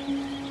Lydia,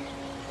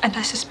 and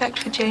I suspect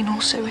for Jane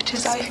also, it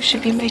is I who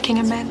should be making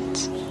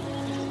amends.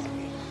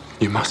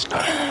 You must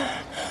know.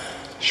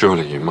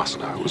 Surely you must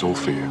know it was all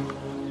for you.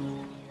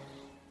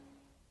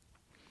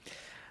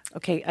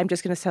 Okay, I'm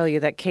just going to tell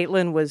you that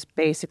Caitlin was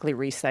basically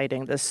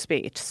reciting this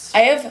speech. I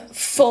have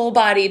full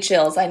body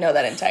chills. I know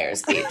that entire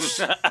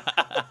speech.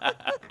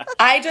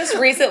 I just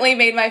recently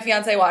made my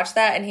fiance watch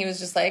that, and he was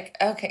just like,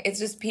 okay, it's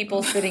just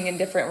people sitting in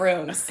different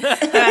rooms. He was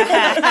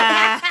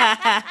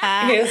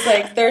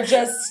like, they're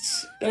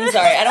just... I'm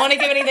sorry. I don't want to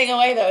give anything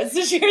away, though. It's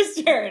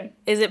Sasheer's turn.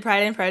 Is it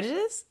Pride and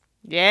Prejudice?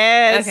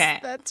 Yes, Okay.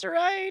 that's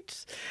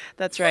right.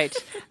 That's right.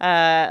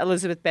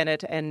 Elizabeth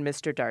Bennet and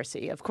Mr.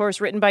 Darcy. Of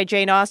course, written by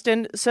Jane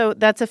Austen. So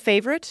that's a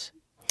favorite?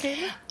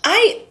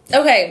 I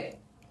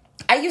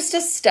used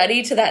to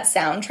study to that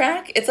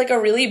soundtrack. It's like a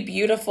really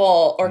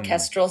beautiful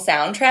orchestral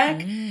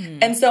soundtrack.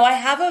 And so I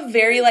have a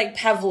very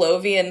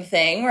Pavlovian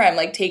thing where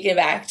I'm taken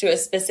back to a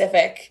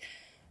specific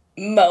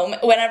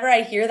moment. Whenever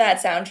I hear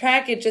that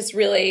soundtrack, it just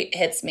really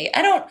hits me.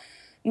 I don't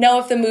know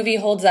if the movie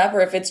holds up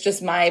or if it's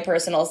just my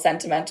personal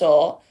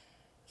sentimental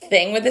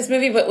thing with this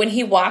movie, but when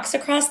he walks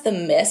across the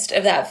mist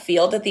of that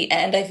field at the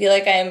end, I feel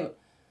like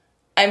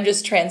I'm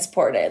just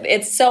transported.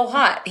 It's so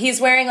hot. He's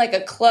wearing a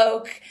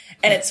cloak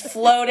and it's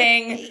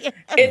floating.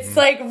 It's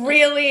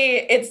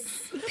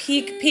it's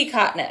peak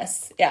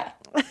hotness. Yeah.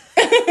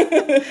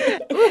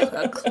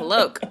 A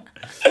cloak.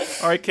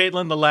 All right,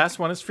 Caitlin, the last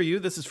one is for you.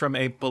 This is from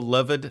a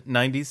beloved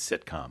 90s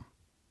sitcom.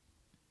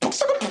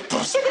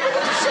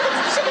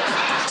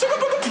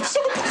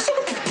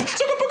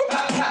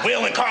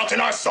 Will and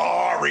Carlton are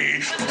sorry.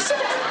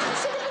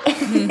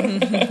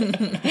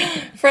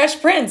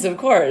 Fresh Prince, of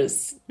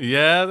course.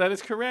 Yeah, that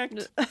is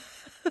correct.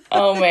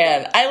 Oh,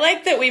 man. I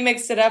like that we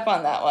mixed it up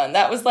on that one.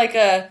 That was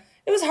it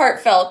was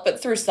heartfelt,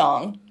 but through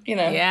song,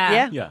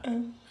 Yeah. Yeah.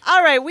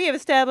 All right, we have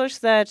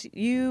established that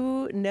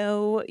you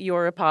know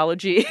your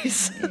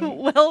apologies.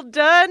 Well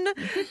done.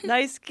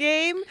 Nice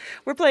game.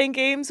 We're playing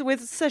games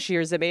with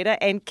Sasheer Zamata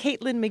and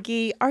Caitlin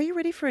McGee. Are you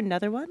ready for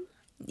another one?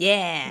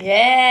 Yeah.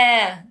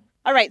 Yeah.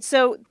 All right,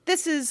 so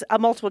this is a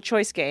multiple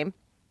choice game.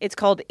 It's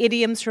called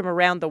Idioms from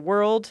Around the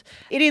World.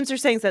 Idioms are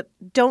sayings that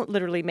don't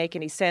literally make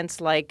any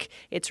sense, like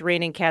it's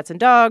raining cats and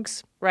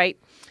dogs, right?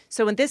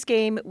 So in this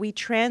game, we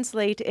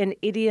translate an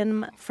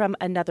idiom from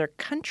another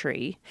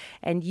country,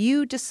 and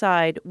you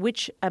decide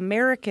which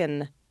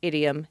American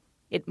idiom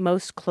it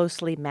most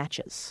closely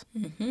matches.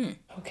 Mm-hmm.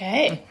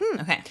 Okay.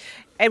 Mm-hmm. Okay.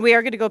 And we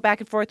are going to go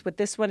back and forth with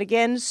this one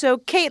again. So,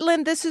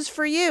 Caitlin, this is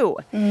for you.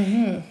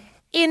 Mm-hmm.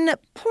 In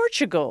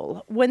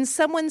Portugal, when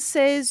someone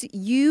says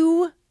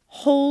you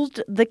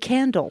hold the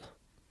candle,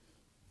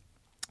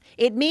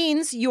 it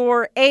means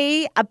you're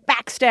A, a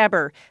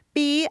backstabber,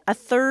 B, a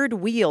third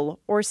wheel,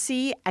 or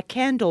C, a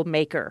candle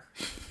maker.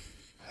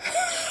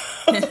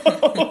 I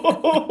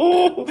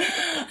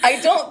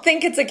don't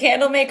think it's a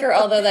candle maker,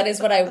 although that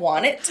is what I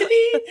want it to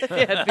be.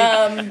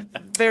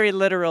 Very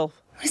literal.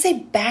 I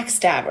say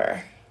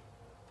backstabber.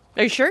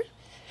 Are you sure?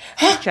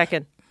 Just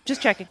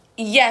checking.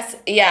 Yes.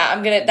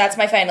 Yeah, that's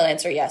my final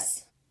answer,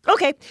 yes.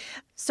 Okay.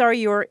 Sorry,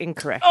 you're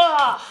incorrect.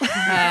 Oh.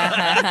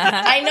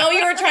 I know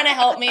you were trying to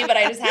help me, but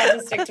I just had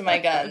to stick to my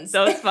guns.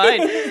 No, it's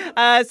fine.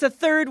 It's a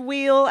third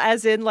wheel,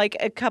 as in like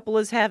a couple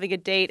is having a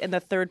date and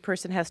the third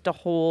person has to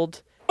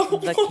hold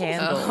the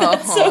candle.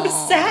 That's so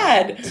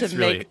sad. To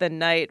make the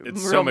night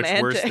it's romantic. So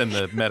much worse than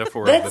the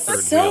metaphor of the third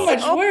That's so wheel.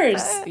 much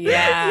worse.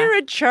 Yeah. You're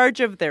in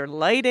charge of their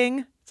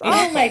lighting.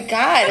 Oh my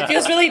God. It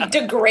feels really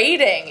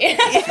degrading.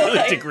 It's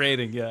really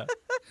degrading, yeah.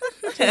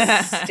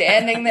 Just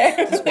standing there.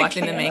 Just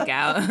watching them make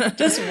out.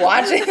 Just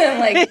watching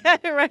them like.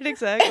 Yeah, right,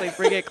 exactly.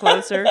 Bring it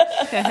closer.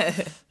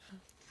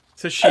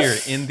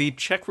 Sasheer, in the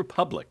Czech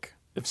Republic,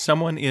 if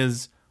someone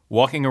is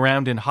walking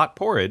around in hot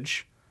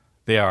porridge,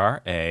 they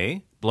are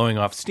A, blowing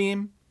off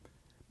steam,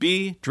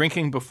 B,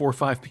 drinking before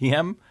 5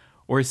 p.m.,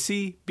 or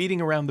C, beating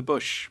around the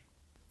bush.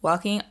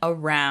 Walking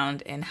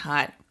around in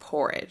hot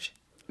porridge.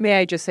 May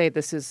I just say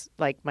this is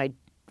like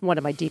one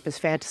of my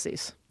deepest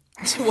fantasies.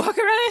 To walk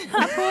around in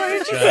hot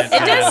porridge?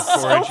 It does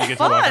porridge you get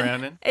to walk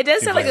around in? It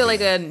does sound like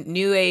a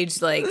new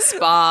age like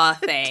spa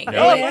thing.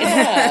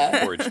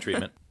 Yeah. Porridge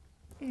treatment.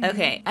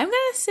 Okay, I'm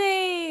gonna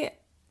say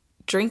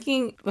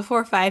drinking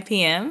before 5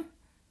 p.m.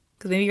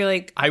 Because maybe you're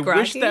like I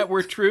groggy. wish that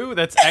were true.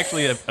 That's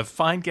actually a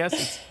fine guess.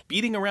 It's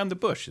beating around the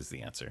bush is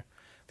the answer.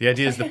 The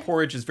idea is the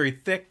porridge is very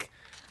thick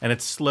and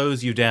it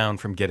slows you down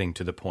from getting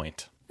to the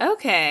point.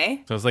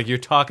 Okay. So it's like you're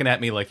talking at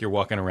me like you're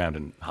walking around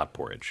in hot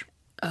porridge.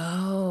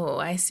 Oh,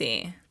 I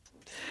see.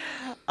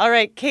 All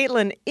right,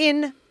 Caitlin,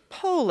 in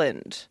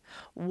Poland,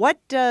 what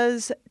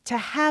does to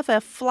have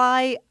a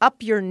fly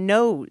up your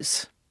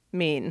nose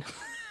mean?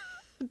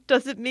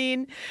 Does it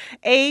mean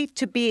A,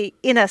 to be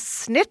in a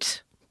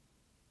snit?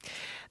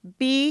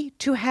 B,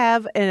 to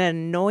have an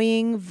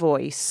annoying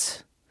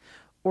voice?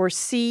 Or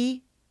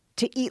C,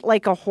 to eat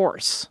like a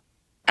horse?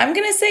 I'm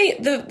going to say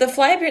the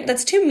fly up your,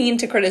 that's too mean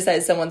to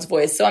criticize someone's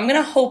voice, so I'm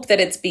going to hope that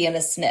it's being a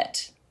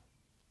snit.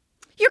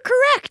 You're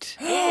correct.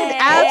 It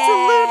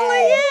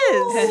absolutely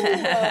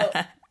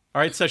is.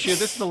 All right, Sasheer,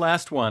 this is the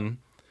last one.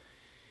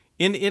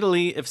 In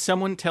Italy, if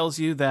someone tells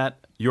you that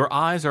your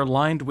eyes are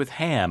lined with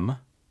ham,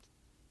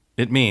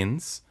 it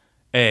means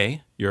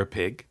A, you're a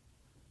pig,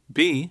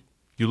 B,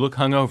 you look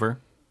hungover,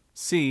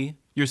 C,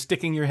 you're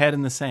sticking your head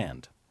in the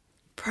sand.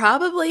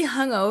 Probably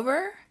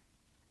hungover.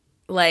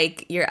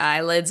 Like your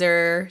eyelids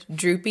are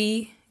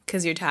droopy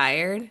because you're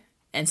tired,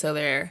 and so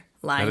they're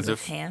lined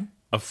with ham.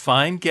 A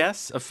fine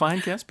guess,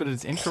 but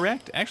it's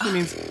incorrect. Actually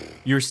means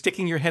you're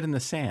sticking your head in the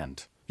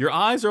sand. Your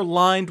eyes are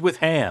lined with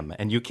ham,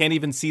 and you can't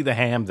even see the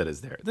ham that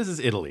is there. This is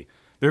Italy.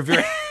 They're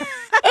very,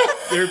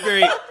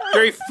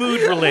 very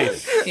food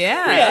related.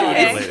 Yeah.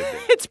 Food related.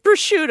 It's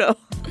prosciutto.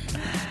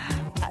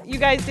 You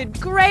guys did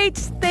great.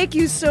 Thank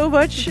you so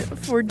much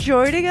for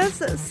joining us.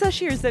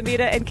 Sasheer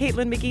Zamata and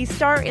Caitlin McGee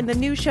star in the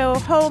new show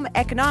Home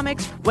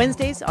Economics,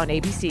 Wednesdays on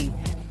ABC.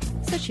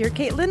 Sasheer,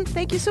 Caitlin,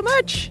 thank you so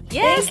much.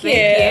 Yes, thank you.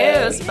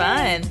 It was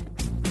fun.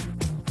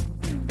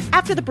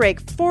 After the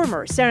break,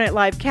 former Saturday Night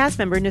Live cast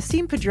member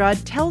Nasim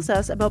Pedrad tells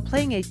us about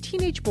playing a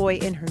teenage boy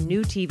in her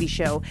new TV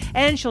show,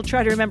 and she'll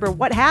try to remember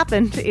what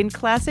happened in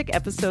classic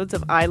episodes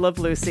of I Love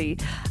Lucy.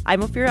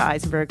 I'm Ophira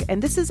Eisenberg,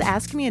 and this is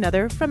Ask Me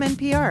Another from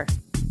NPR.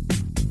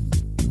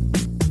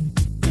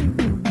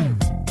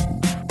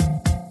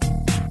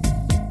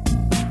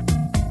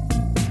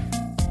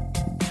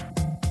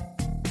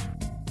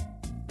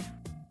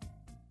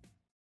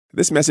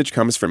 This message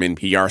comes from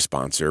NPR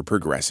sponsor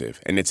Progressive,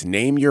 and it's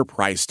Name Your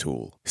Price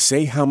tool.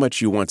 Say how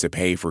much you want to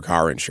pay for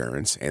car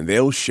insurance, and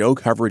they'll show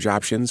coverage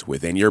options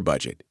within your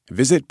budget.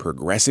 Visit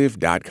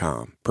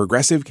Progressive.com.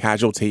 Progressive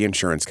Casualty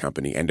Insurance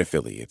Company and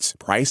Affiliates.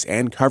 Price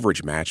and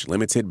coverage match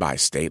limited by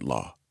state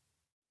law.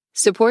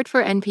 Support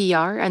for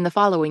NPR and the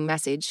following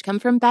message come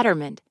from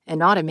Betterment,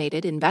 an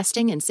automated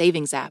investing and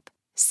savings app.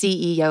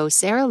 CEO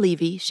Sarah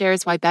Levy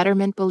shares why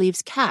Betterment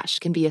believes cash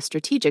can be a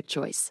strategic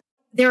choice.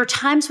 There are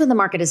times when the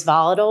market is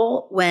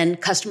volatile, when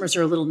customers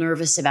are a little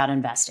nervous about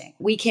investing.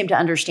 We came to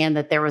understand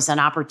that there was an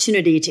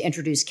opportunity to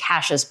introduce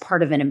cash as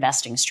part of an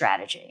investing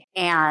strategy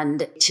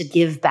and to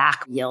give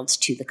back yields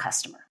to the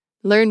customer.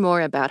 Learn more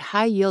about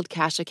high-yield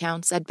cash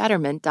accounts at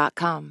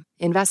Betterment.com.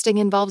 Investing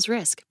involves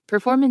risk.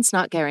 Performance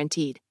not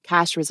guaranteed.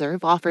 Cash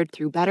reserve offered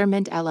through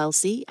Betterment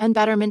LLC and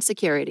Betterment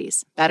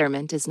Securities.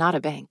 Betterment is not a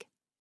bank.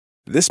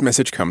 This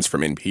message comes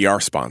from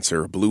NPR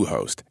sponsor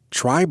Bluehost.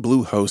 Try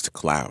Bluehost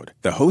Cloud,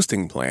 the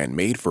hosting plan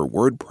made for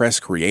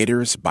WordPress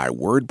creators by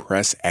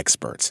WordPress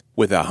experts.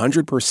 With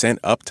 100%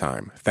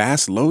 uptime,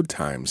 fast load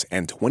times,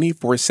 and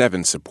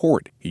 24/7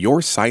 support,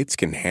 your sites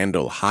can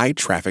handle high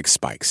traffic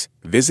spikes.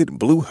 Visit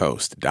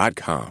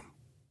Bluehost.com.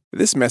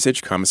 This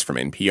message comes from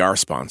NPR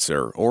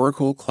sponsor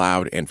Oracle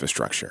Cloud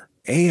Infrastructure.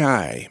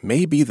 AI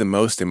may be the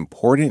most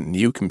important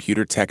new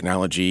computer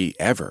technology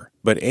ever,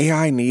 but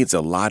AI needs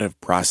a lot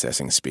of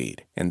processing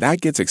speed, and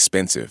that gets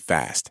expensive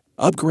fast.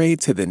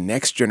 Upgrade to the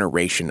next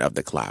generation of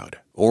the cloud,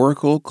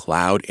 Oracle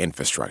Cloud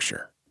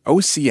Infrastructure.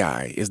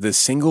 OCI is the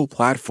single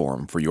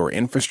platform for your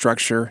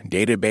infrastructure,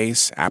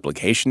 database,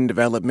 application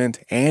development,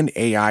 and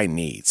AI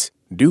needs.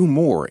 Do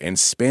more and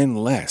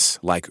spend less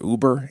like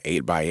Uber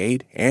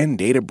 8x8 and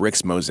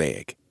Databricks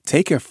Mosaic.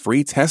 Take a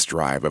free test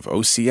drive of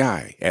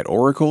OCI at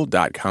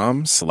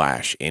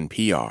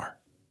oracle.com/NPR.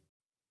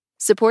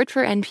 Support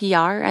for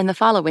NPR and the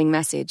following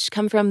message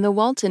come from the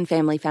Walton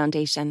Family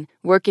Foundation,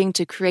 working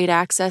to create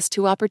access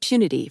to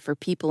opportunity for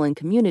people and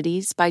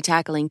communities by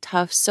tackling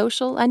tough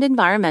social and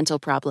environmental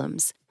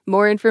problems.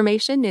 More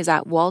information is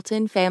at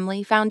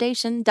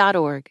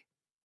waltonfamilyfoundation.org.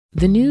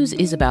 The news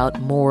is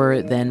about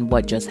more than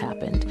what just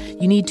happened.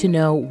 You need to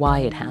know why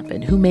it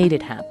happened, who made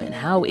it happen,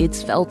 how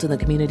it's felt in the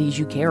communities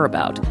you care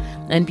about.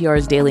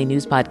 NPR's daily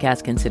news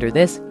podcast, Consider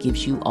This,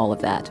 gives you all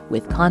of that,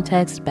 with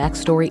context,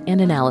 backstory,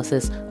 and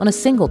analysis on a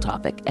single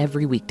topic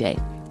every weekday.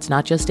 It's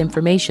not just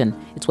information,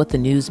 it's what the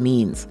news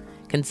means.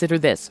 Consider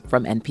This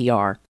from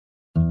NPR.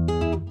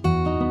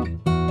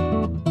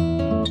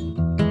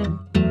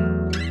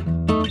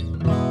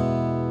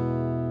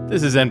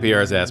 This is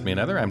NPR's Ask Me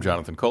Another. I'm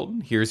Jonathan Colton.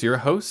 Here's your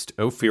host,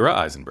 Ophira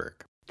Eisenberg.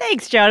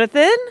 Thanks,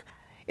 Jonathan.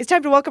 It's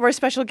time to welcome our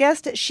special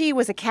guest. She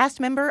was a cast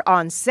member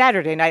on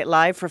Saturday Night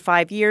Live for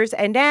 5 years,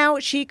 and now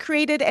she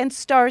created and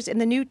stars in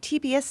the new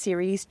TBS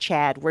series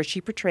Chad, where she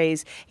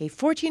portrays a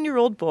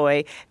 14-year-old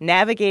boy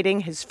navigating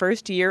his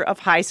first year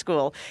of high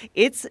school.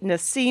 It's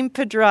Nasim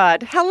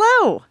Pedrad.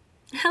 Hello.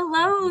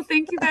 Hello.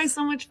 Thank you guys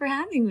so much for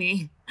having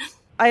me.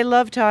 I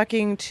love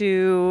talking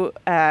to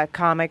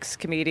comics,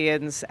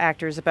 comedians,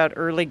 actors about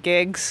early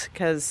gigs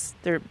because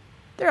they're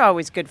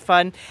always good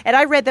fun. And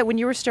I read that when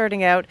you were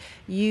starting out,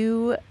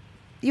 you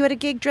had a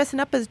gig dressing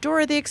up as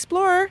Dora the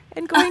Explorer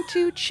and going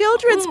to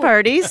children's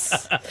parties.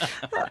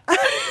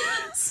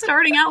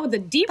 Starting out with a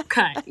deep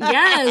cut,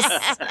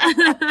 yes.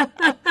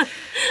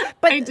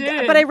 But I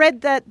did. But I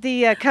read that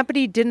the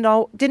company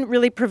didn't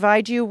really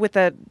provide you with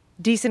a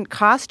decent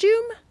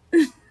costume.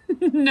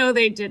 No,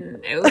 they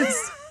didn't. It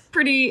was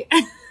pretty.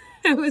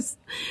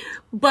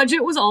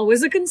 Budget was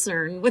always a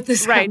concern with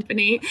this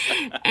company.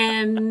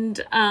 And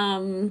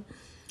the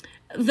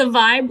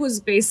vibe was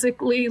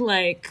basically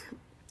like,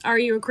 are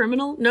you a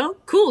criminal? No?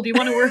 Cool. Do you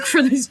want to work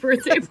for these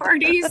birthday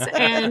parties?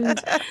 And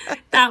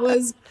that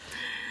was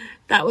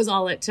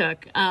all it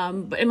took.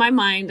 But in my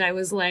mind, I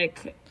was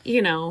like,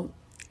 oh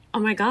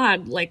my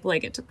God, like, will I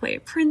get to play a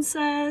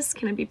princess?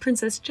 Can I be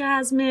Princess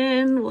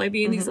Jasmine? Will I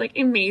be in these like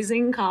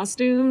amazing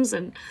costumes?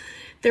 And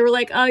they were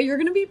like, you're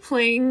going to be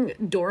playing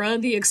Dora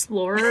the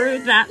Explorer,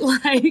 that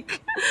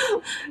like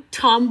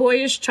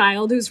tomboyish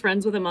child who's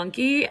friends with a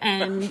monkey,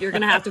 and you're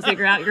going to have to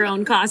figure out your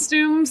own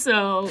costume.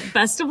 So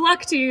best of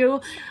luck to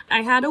you.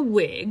 I had a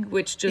wig,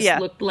 which just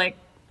looked like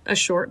a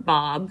short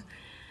bob.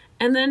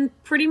 And then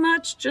pretty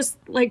much just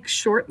like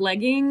short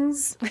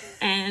leggings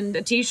and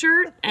a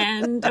t-shirt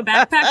and a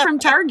backpack from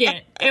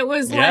Target. It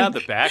was the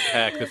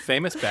backpack, the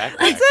famous backpack.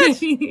 That's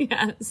it.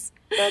 Yes.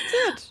 That's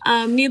it.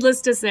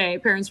 Needless to say,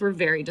 parents were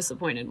very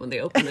disappointed when they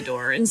opened the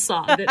door and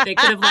saw that they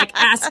could have like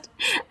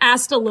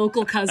asked a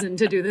local cousin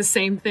to do the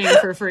same thing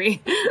for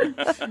free.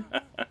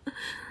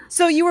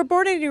 So you were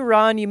born in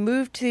Iran. You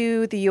moved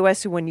to the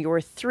U.S. when you were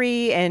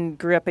 3 and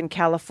grew up in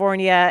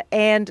California.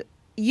 And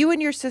you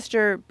and your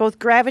sister both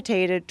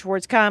gravitated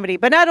towards comedy.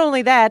 But not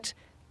only that,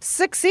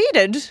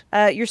 succeeded.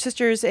 Your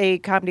sister's a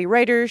comedy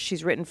writer.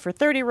 She's written for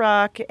 30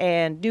 Rock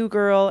and New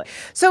Girl.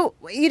 So,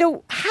 how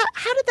did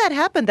that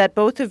happen that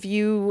both of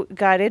you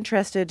got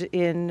interested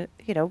in,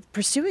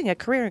 pursuing a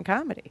career in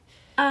comedy?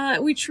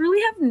 We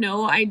truly have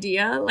no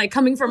idea, like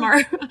coming from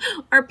our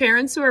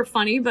parents who are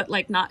funny, but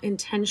like not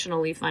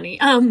intentionally funny.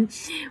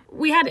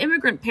 We had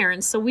immigrant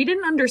parents, so we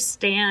didn't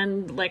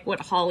understand like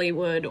what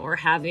Hollywood or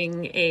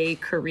having a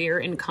career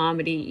in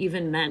comedy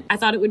even meant. I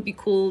thought it would be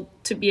cool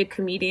to be a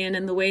comedian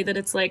in the way that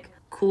it's like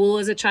cool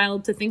as a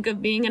child to think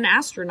of being an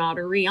astronaut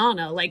or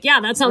Rihanna. Like, yeah,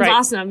 that sounds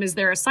awesome. Is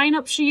there a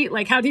sign-up sheet?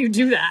 Like, how do you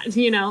do that?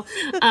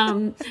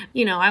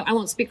 I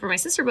won't speak for my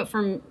sister, but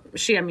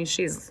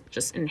she's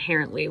just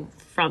inherently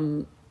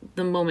from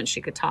the moment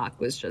she could talk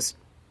was just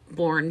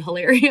born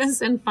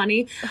hilarious and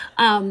funny.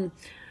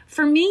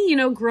 For me,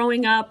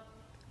 growing up,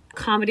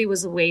 comedy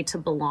was a way to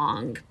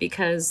belong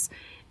because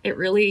it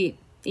really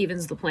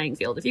evens the playing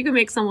field. If you can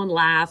make someone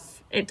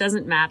laugh, it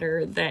doesn't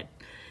matter that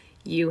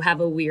you have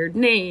a weird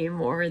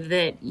name or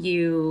that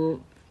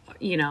you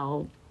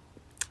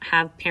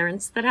have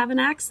parents that have an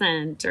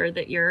accent or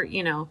that you're,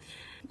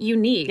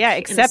 unique. Yeah,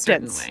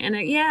 acceptance. In a certain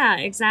way. Yeah,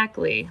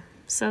 exactly.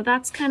 So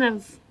that's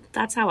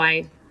how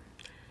I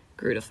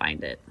grew to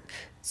find it.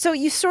 So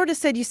you sort of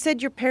said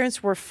your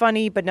parents were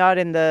funny, but not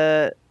in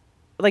the,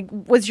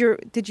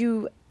 did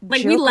you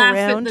like joke we laugh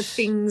around? at the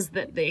things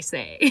that they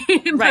say.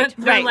 Right.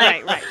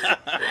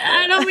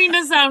 I don't mean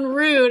to sound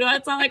rude.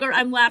 It's not like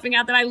I'm laughing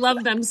at them. I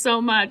love them so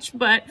much,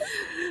 but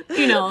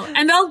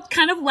and they'll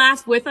kind of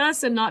laugh with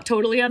us and not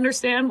totally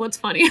understand what's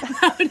funny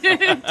about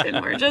it.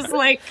 And we're just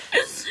like,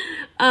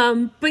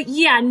 but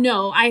yeah,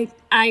 no,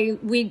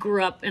 we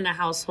grew up in a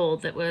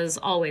household that was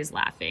always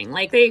laughing.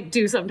 Like they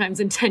do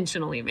sometimes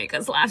intentionally make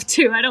us laugh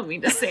too. I don't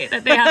mean to say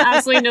that they have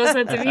absolutely no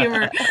sense of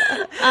humor.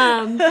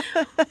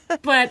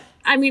 But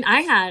I mean,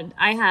 I had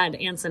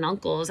aunts and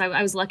uncles.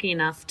 I was lucky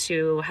enough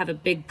to have a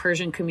big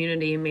Persian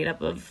community made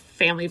up of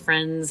family,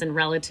 friends, and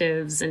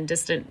relatives and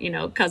distant,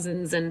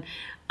 cousins and,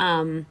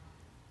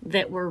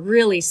 that were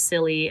really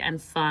silly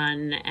and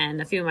fun.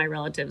 And a few of my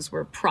relatives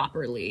were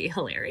properly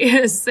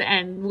hilarious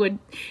and would,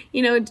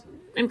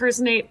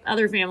 impersonate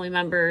other family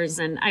members.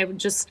 And I would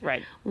just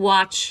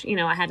watch,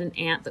 I had an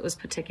aunt that was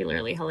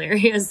particularly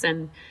hilarious.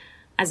 And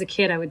as a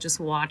kid, I would just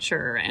watch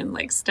her and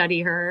like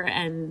study her.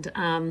 And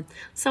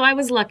so I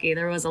was lucky.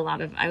 I was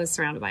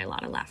surrounded by a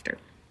lot of laughter.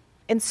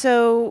 And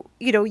so,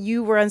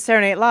 you were on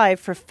Saturday Night Live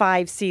for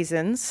 5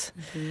 seasons,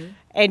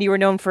 and you were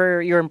known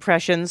for your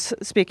impressions,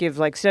 speaking of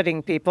like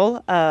studying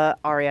people,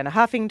 Ariana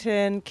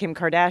Huffington, Kim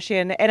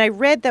Kardashian. And I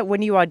read that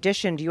when you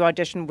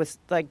auditioned with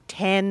like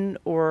 10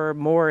 or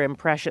more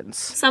impressions.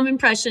 Some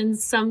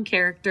impressions, some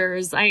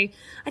characters. I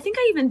think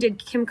I even did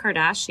Kim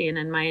Kardashian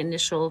in my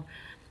initial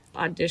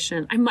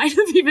audition. I might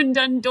have even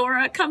done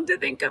Dora, come to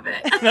think of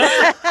it.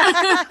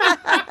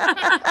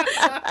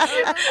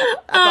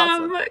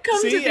 Awesome.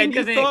 And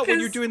you thought when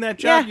you're doing that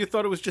job, you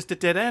thought it was just a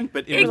dead end,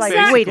 but it was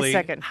wait a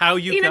second. how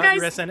you got guys,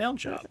 your SNL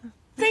job.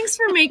 Thanks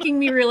for making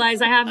me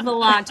realize I have a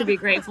lot to be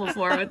grateful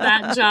for with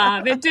that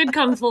job. It did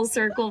come full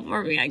circle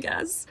for me, I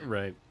guess.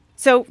 Right.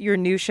 So your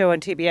new show on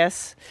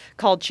TBS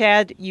called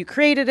Chad, you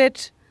created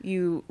it,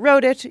 you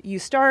wrote it, you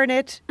star in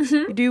it,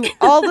 you do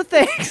all the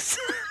things.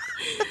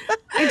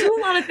 I do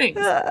a lot of things.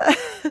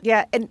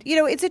 Yeah, and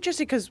it's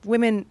interesting because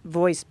women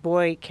voice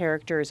boy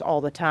characters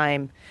all the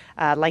time,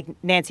 like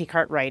Nancy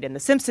Cartwright in The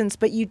Simpsons,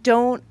 but you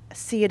don't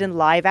see it in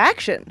live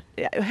action.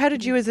 How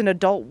did you, as an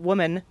adult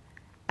woman,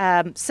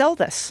 sell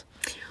this?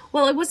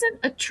 Well, it wasn't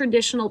a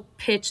traditional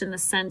pitch in the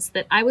sense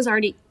that I was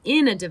already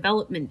in a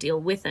development deal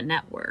with a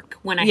network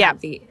when I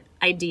had the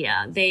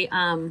idea. They,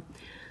 I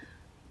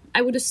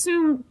would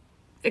assume,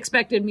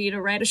 expected me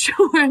to write a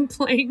show where I'm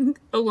playing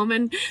a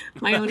woman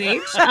my own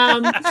age.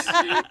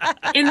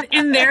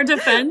 In their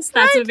defense,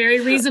 that's a very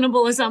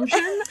reasonable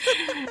assumption.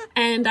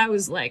 And I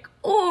was like,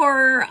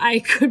 or I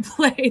could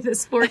play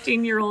this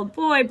 14-year-old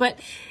boy, but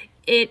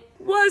it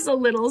was a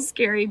little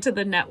scary to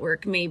the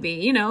network,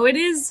 maybe. It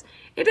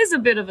is a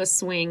bit of a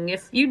swing.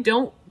 If you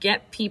don't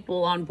get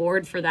people on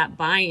board for that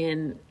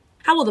buy-in,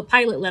 how will the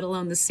pilot, let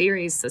alone the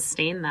series,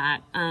 sustain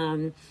that?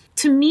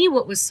 To me,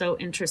 what was so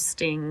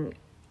interesting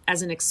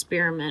as an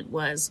experiment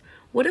was,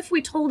 what if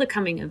we told a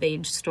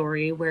coming-of-age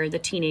story where the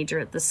teenager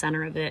at the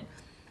center of it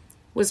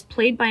was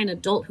played by an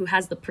adult who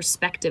has the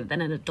perspective that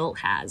an adult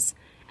has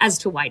as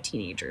to why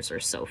teenagers are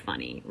so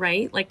funny,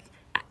 right? Like,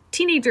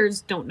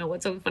 teenagers don't know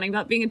what's so funny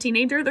about being a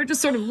teenager. They're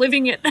just sort of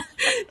living it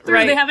through.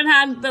 Right. They haven't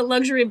had the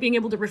luxury of being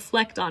able to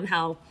reflect on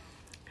how,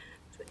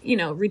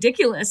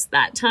 ridiculous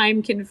that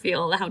time can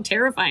feel, how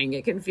terrifying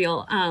it can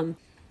feel.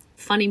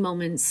 Funny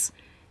moments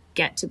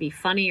get to be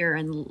funnier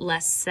and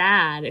less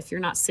sad if you're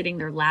not sitting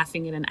there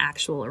laughing at an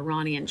actual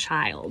Iranian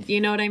child.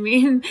 You know what I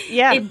mean?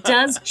 Yeah. It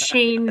does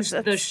change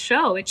the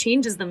show. It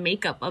changes the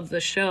makeup of the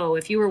show.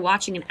 If you were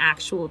watching an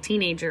actual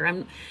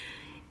teenager,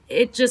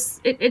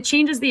 it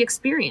changes the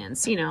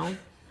experience,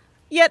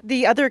 Yet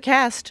the other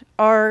cast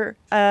are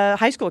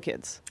high school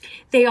kids.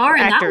 They are,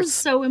 and actors. that was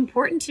so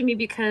important to me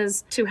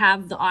because to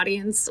have the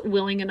audience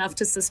willing enough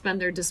to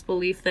suspend their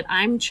disbelief that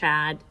I'm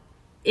Chad,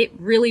 it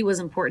really was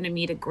important to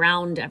me to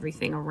ground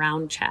everything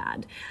around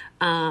Chad.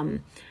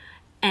 And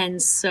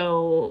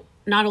so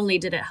not only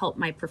did it help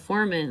my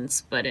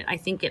performance, but I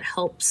think it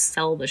helped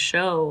sell the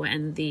show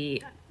and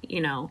the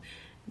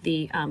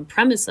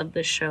premise of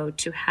the show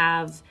to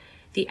have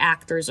the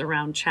actors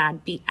around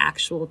Chad be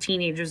actual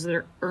teenagers that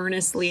are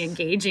earnestly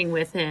engaging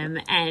with him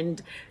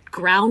and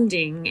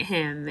grounding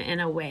him in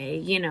a way,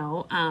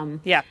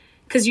 Yeah.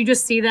 Because you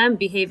just see them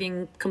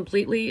behaving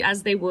completely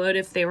as they would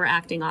if they were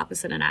acting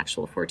opposite an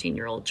actual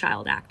 14-year-old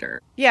child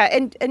actor. Yeah,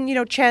 and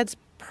Chad's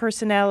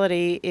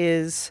personality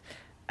is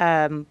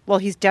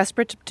he's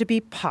desperate to be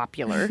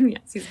popular.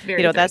 Yes, he's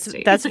very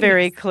thirsty. That's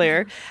very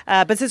clear.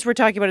 But since we're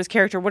talking about his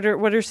character, what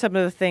are some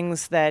of the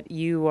things that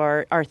you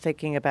are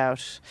thinking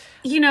about?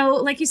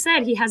 Like you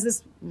said, he has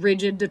this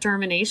rigid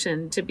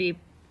determination to be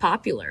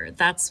popular.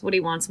 That's what he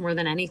wants more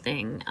than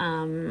anything.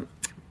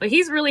 But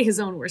he's really his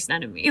own worst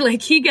enemy.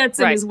 Like, he gets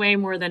in his way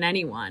more than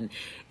anyone.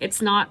 It's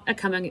not a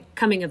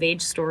coming of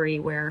age story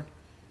where,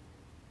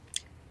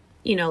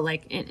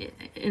 like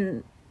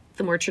in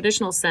the more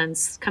traditional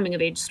sense, coming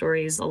of age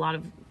stories, a lot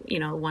of,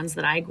 ones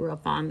that I grew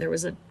up on, there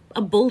was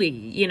a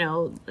bully,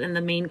 and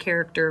the main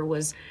character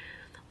was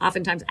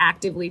oftentimes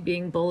actively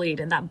being bullied,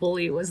 and that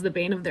bully was the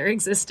bane of their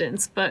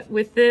existence. But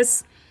with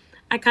this,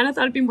 I kind of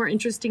thought it'd be more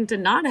interesting to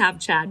not have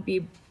Chad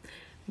be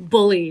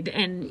bullied,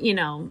 and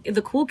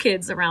the cool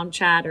kids around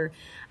Chad are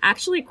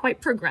actually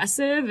quite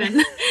progressive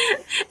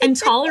and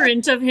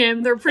tolerant of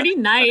him. They're pretty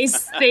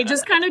nice. They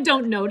just kind of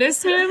don't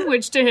notice him,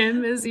 which to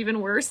him is even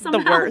worse somehow.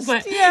 The worst.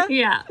 But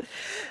yeah.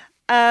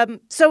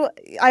 So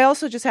I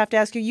also just have to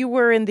ask you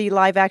were in the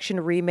live action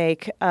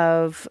remake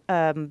of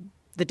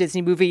the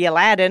Disney movie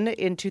Aladdin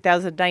in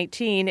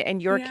 2019,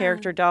 and your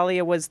character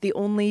Dahlia was the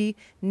only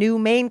new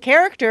main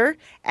character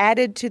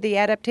added to the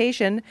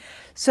adaptation.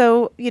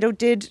 So,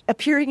 did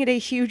appearing in a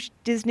huge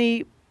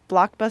Disney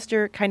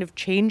blockbuster kind of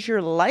change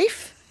your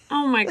life?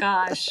 Oh my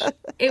gosh.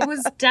 It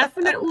was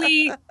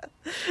definitely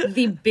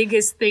the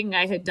biggest thing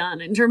I had done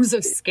in terms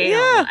of scale.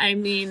 Yeah. I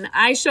mean,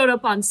 I showed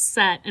up on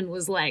set and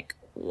was like,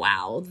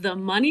 wow, the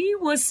money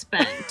was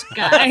spent,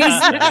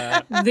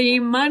 guys. The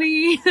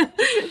money,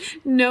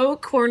 no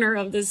corner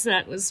of the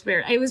set was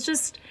spared. It was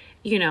just,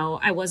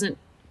 I wasn't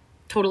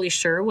totally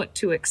sure what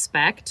to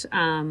expect.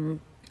 I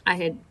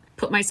had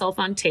put myself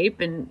on tape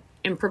and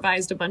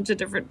improvised a bunch of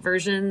different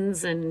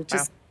versions, and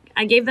just,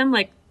 I gave them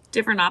like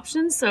different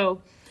options.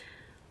 So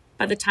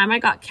by the time I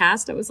got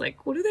cast, I was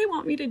like, what do they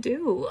want me to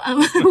do?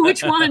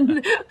 Which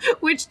one,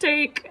 which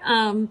take?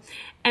 And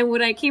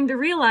what I came to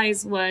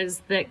realize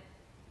was that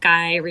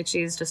Guy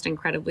Ritchie is just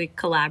incredibly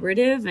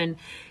collaborative, and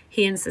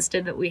he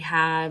insisted that we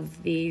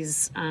have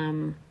these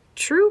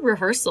true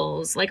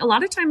rehearsals. Like, a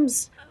lot of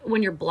times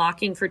when you're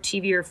blocking for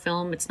TV or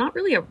film, it's not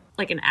really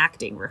like an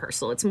acting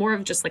rehearsal. It's more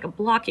of just like a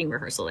blocking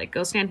rehearsal. Like,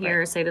 go stand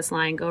here, say this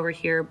line, go over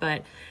here.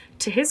 But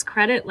to his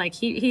credit,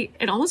 like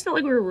it almost felt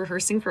like we were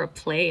rehearsing for a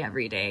play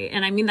every day.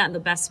 And I mean that in the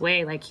best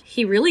way. Like,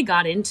 he really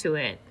got into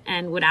it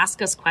and would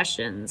ask us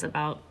questions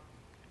about,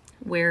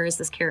 where is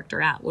this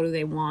character at? What do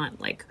they want?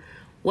 Like,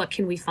 what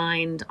can we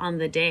find on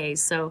the day?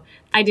 So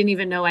I didn't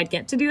even know I'd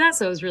get to do that.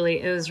 So it was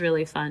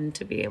really fun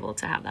to be able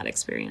to have that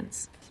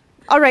experience.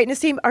 All right,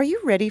 Nasim, are you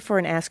ready for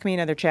an Ask Me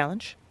Another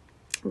challenge?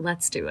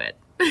 Let's do it.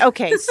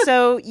 Okay,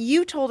 so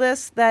you told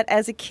us that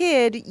as a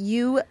kid,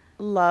 you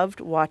loved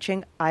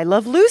watching I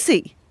Love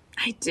Lucy.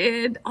 I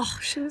did. Oh,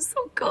 she was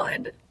so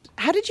good.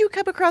 How did you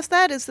come across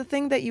that as the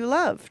thing that you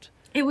loved?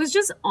 It was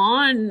just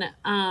on.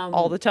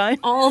 All the time?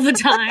 All the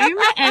time.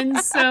 And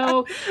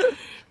so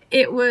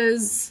it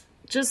was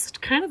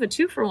just kind of a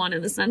 2-for-1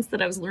 in the sense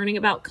that I was learning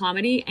about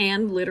comedy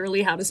and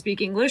literally how to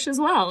speak English as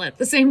well at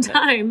the same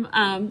time,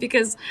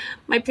 because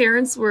my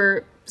parents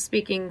were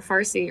speaking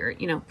Farsi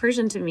or,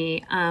 Persian to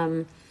me,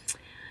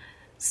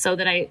 so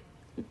that I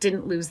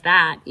didn't lose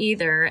that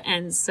either.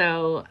 And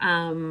so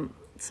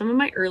some of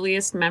my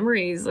earliest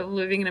memories of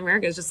living in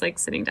America is just like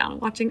sitting down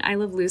and watching I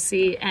Love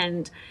Lucy,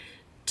 and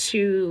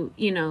to,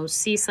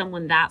 see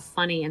someone that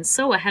funny and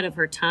so ahead of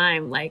her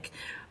time, like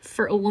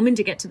for a woman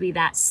to get to be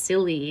that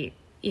silly,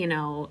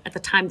 at the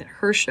time that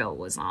her show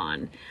was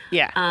on.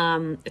 Yeah.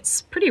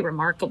 It's pretty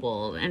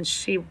remarkable. And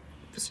she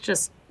was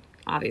just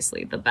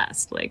obviously the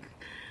best. Like,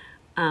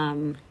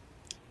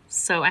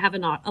 so I have a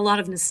lot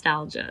of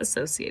nostalgia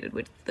associated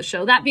with the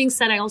show. That being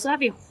said, I also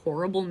have a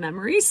horrible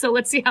memory. So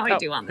let's see how I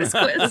do on this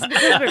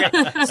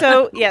quiz.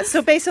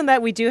 So based on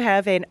that, we do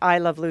have an I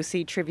Love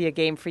Lucy trivia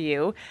game for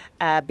you,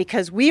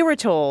 because we were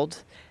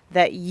told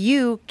that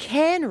you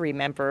can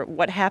remember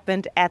what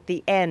happened at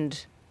the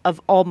end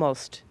of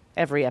almost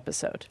every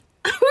episode.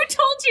 Who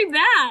told you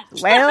that?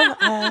 Well,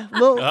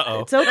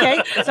 it's okay.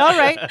 It's all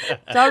right.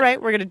 It's all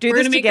right. We're going to do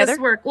this together. Make this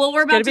work. Well,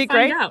 we're about to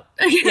find out.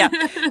 Yeah.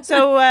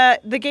 So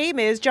the game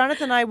is,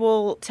 Jonathan and I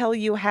will tell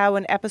you how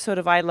an episode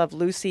of I Love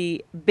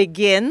Lucy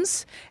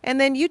begins,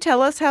 and then you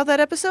tell us how that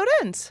episode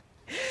ends.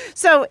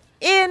 So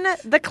in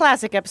the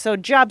classic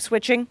episode, Job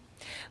Switching,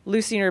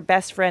 Lucy and her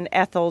best friend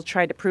Ethel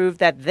try to prove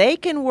that they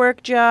can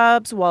work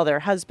jobs, while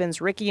their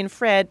husbands Ricky and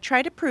Fred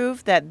try to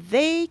prove that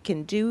they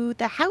can do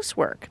the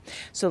housework.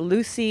 So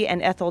Lucy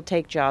and Ethel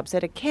take jobs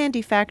at a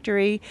candy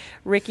factory.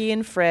 Ricky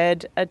and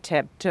Fred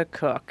attempt to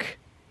cook.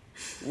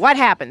 What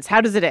happens? How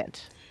does it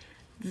end?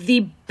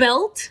 The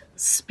belt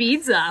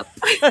speeds up.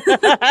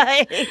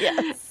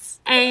 Yes.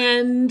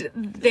 And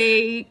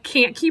they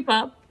can't keep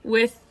up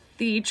with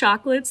the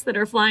chocolates that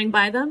are flying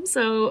by them.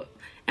 So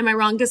am I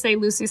wrong to say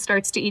Lucy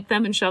starts to eat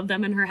them and shove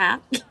them in her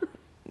hat?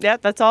 Yeah,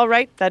 that's all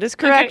right. That is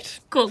correct.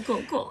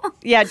 Okay. Cool.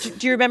 Yeah,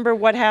 do you remember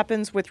what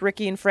happens with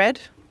Ricky and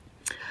Fred?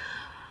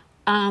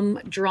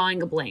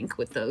 drawing a blank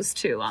with those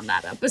two on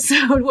that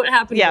episode. What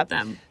happened with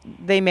them?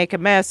 They make a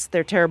mess.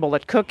 They're terrible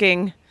at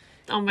cooking.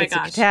 Oh my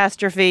gosh. It's a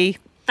catastrophe.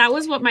 That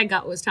was what my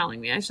gut was telling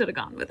me. I should have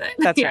gone with it.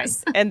 That's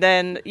yes. right. And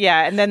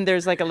then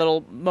there's like a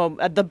little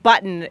moment. The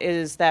button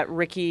is that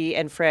Ricky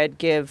and Fred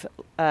give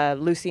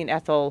Lucy and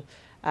Ethel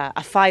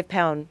a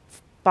 5-pound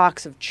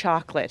box of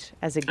chocolate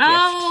as a gift.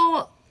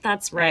 Oh,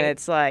 that's right. And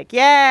it's like,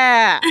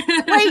 yeah,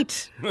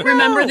 wait.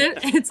 Remember this?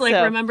 It's like,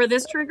 remember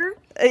this trigger?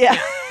 Yeah.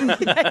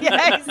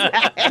 Yeah,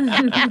 exactly.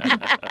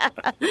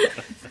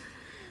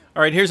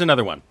 All right, here's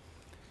another one.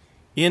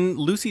 In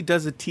Lucy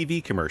Does a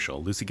TV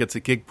commercial, Lucy gets a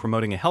gig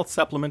promoting a health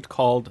supplement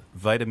called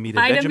Vitamita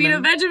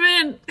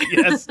Vegemin.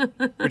 Yes,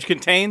 which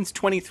contains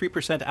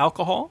 23%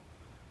 alcohol.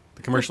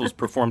 The commercial is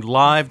performed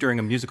live during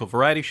a musical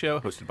variety show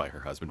hosted by her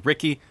husband,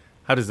 Ricky.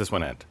 How does this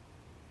one end?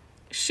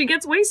 She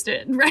gets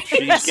wasted, right?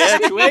 She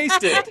gets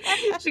wasted.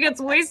 She gets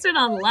wasted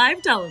on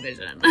live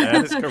television.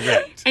 That is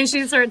correct. And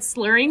she starts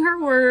slurring her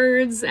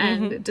words,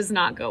 and it does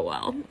not go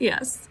well.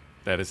 Yes.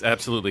 That is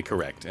absolutely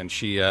correct. And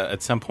she,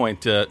 at some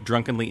point,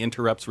 drunkenly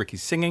interrupts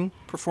Ricky's singing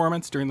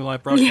performance during the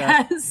live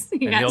broadcast. Yes.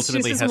 And he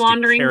ultimately has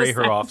to carry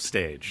her off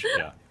stage.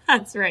 Yeah.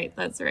 That's right.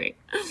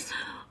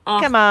 Oh,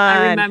 Come on.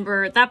 I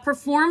remember that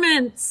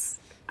performance.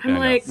 I'm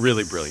like...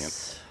 Really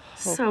brilliant.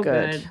 So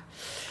good.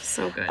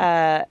 So good.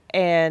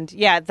 And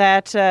yeah,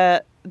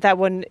 that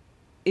one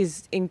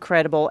is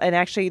incredible. And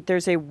actually,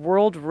 there's a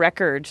world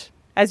record.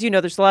 As you know,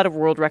 there's a lot of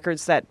world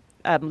records that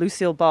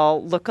Lucille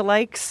Ball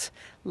lookalikes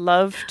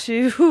love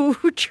to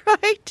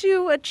try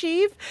to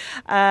achieve.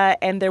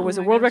 And there was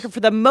a world record for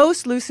the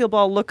most Lucille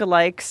Ball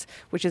lookalikes,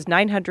 which is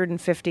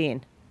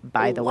 915.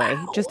 By the way,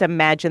 just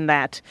imagine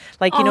that.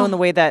 Like, you know, in the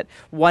way that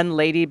one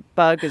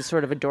ladybug is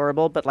sort of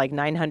adorable, but like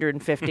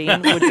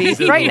 915 would be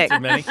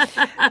frightening.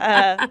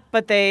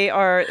 But they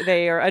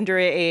are under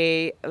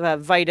a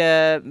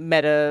Vita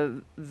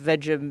Meta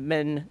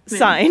Vegemin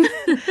sign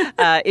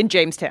in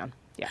Jamestown.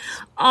 Yes.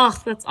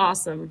 Oh, that's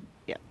awesome.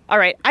 Yeah. All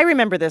right. I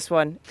remember this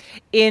one.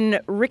 In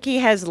Ricky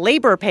Has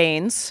Labor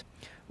Pains,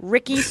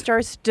 Ricky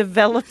starts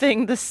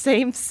developing the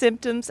same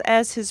symptoms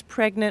as his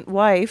pregnant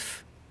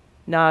wife.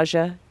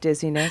 Nausea,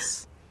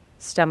 dizziness,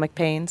 stomach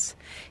pains.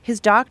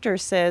 His doctor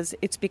says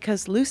it's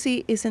because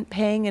Lucy isn't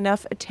paying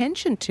enough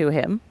attention to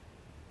him.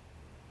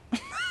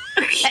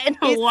 And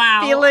he's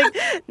feeling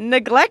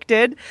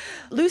neglected.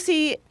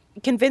 Lucy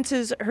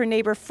convinces her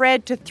neighbor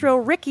Fred to throw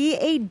Ricky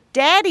a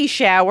daddy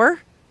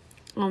shower.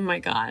 Oh my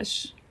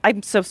gosh.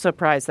 I'm so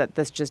surprised that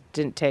this just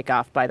didn't take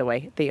off, by the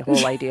way, the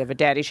whole idea of a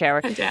daddy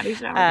shower. A daddy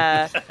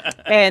shower.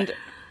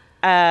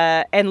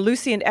 And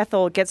Lucy and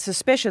Ethel get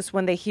suspicious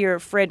when they hear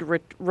Fred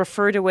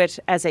refer to it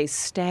as a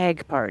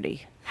stag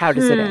party. How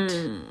does it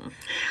end?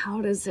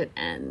 How does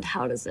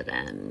it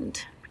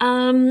end?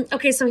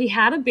 Okay, so he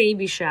had a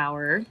baby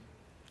shower.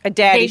 A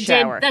daddy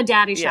shower. A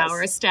daddy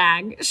shower, a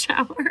stag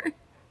shower.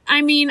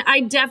 I mean,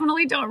 I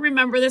definitely don't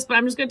remember this, but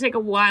I'm just going to take a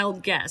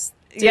wild guess.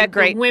 Did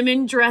great. The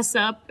women dress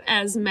up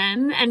as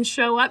men and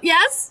show up?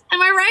 Yes?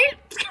 Am I right?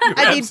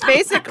 I mean,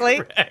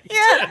 basically.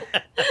 Yeah.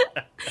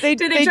 Did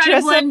they try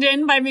to blend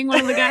in by being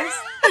one of the guys?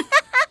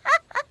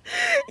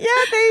 Yeah,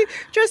 they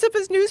dress up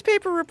as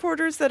newspaper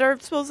reporters that are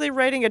supposedly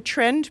writing a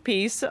trend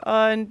piece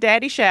on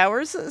daddy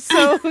showers.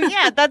 So,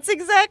 yeah, that's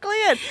exactly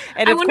it.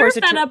 And I wonder if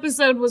that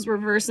episode was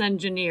reverse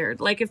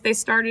engineered. Like if they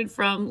started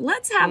from,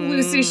 let's have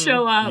Lucy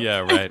show up.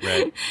 Yeah,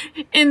 right.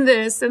 In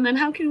this, and then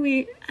how can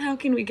we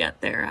get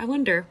there? I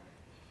wonder.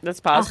 That's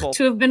possible.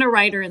 To have been a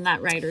writer in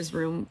that writer's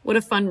room. What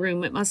a fun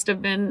room it must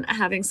have been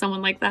having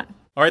someone like that.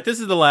 All right, this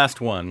is the last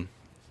one.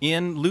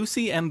 In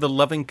Lucy and the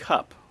Loving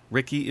Cup,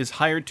 Ricky is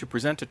hired to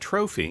present a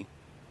trophy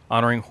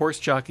honoring horse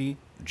jockey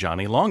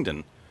Johnny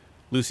Longden.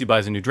 Lucy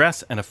buys a new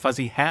dress and a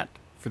fuzzy hat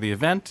for the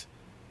event.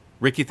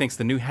 Ricky thinks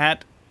the new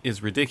hat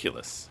is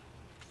ridiculous.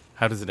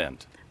 How does it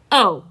end?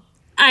 Oh,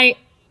 I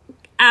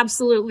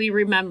absolutely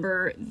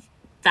remember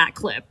that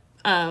clip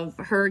of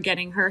her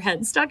getting her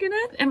head stuck in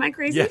it. Am I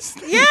crazy? Yes.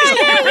 Yeah,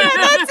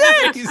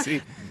 that's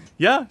it.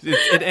 Yeah,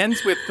 it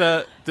ends with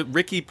the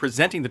Ricky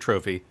presenting the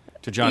trophy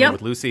to Johnny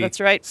with Lucy. That's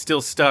right.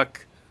 Still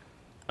stuck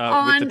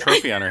with the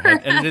trophy on her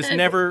head. And it is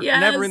never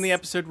in the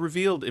episode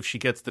revealed if she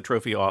gets the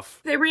trophy off.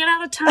 They ran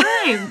out of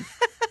time.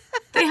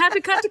 They had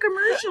to cut to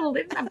commercial.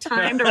 They didn't have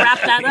time to wrap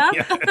that up.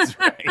 Yeah, that's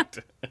right.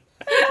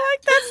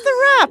 That's the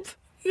wrap.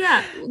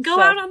 Yeah, go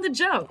out on the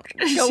joke.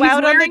 Go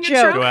out on the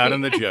joke. Go out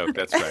on the joke,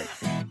 that's right.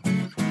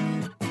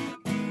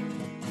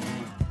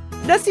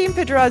 Nasim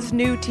Pedrad's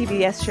new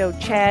TBS show,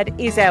 Chad,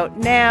 is out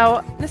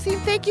now. Nasim,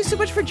 thank you so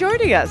much for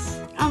joining us.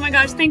 Oh my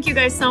gosh, thank you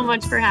guys so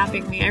much for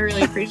having me. I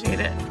really appreciate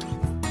it.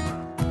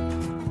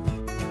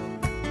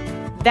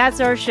 That's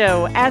our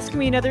show. Ask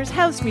Me Another's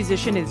house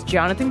musician is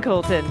Jonathan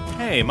Colton.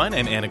 Hey, my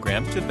name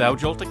anagram to Thou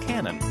Jolt a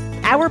Cannon.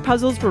 Our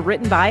puzzles were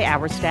written by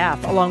our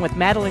staff, along with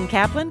Madeline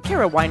Kaplan,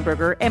 Kara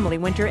Weinberger, Emily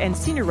Winter, and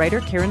senior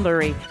writer Karen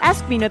Lurie.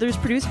 Ask Me Another is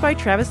produced by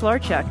Travis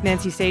Larchuk,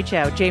 Nancy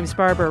Seychow, James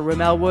Barber,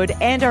 Ramel Wood,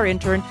 and our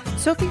intern,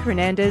 Sophie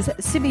Hernandez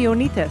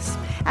Simeonitis.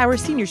 Our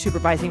senior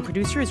supervising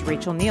producer is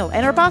Rachel Neal,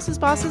 and our bosses'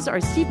 bosses are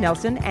Steve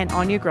Nelson and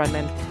Anya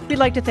Grunman. We'd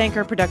like to thank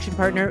our production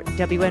partner,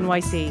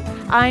 WNYC.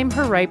 I'm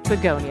her ripe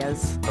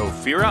begonias.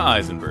 Ophira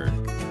Eisenberg.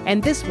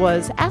 And this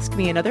was Ask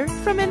Me Another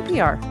from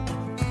NPR.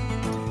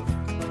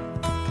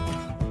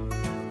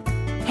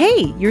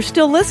 Hey, you're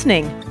still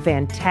listening.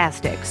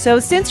 Fantastic.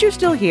 So since you're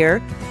still here,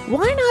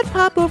 why not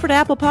pop over to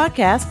Apple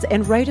Podcasts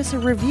and write us a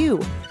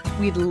review?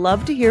 We'd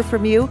love to hear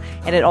from you,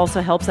 and it also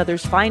helps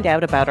others find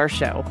out about our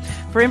show.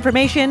 For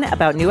information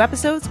about new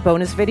episodes,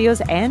 bonus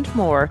videos, and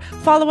more,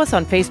 follow us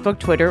on Facebook,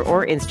 Twitter,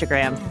 or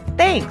Instagram.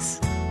 Thanks!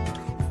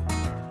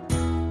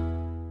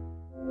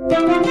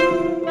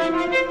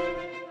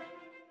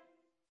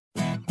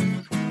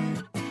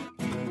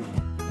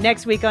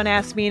 Next week on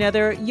Ask Me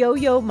Another,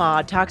 Yo-Yo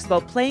Ma talks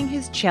about playing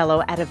his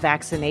cello at a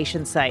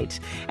vaccination site.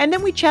 And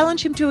then we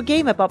challenge him to a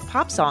game about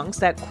pop songs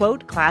that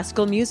quote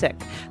classical music.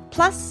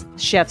 Plus,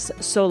 chefs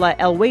Sola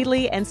El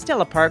Whaley and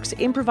Stella Parks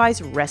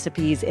improvise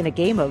recipes in a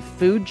game of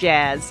food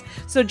jazz.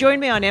 So join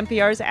me on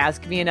NPR's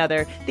Ask Me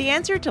Another, the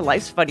answer to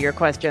life's funnier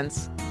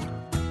questions.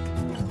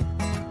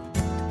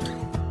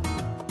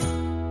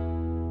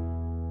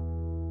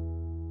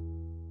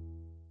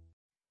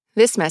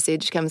 This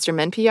message comes from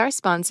NPR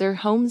sponsor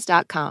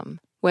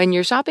Homes.com. When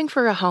you're shopping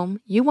for a home,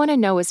 you want to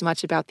know as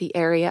much about the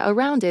area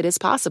around it as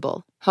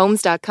possible.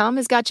 Homes.com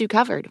has got you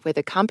covered with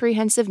a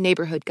comprehensive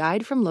neighborhood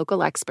guide from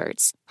local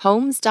experts.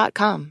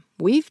 Homes.com.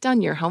 We've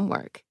done your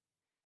homework.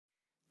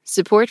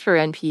 Support for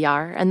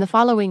NPR and the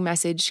following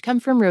message come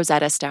from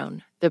Rosetta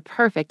Stone, the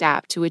perfect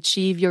app to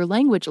achieve your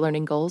language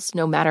learning goals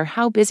no matter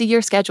how busy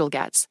your schedule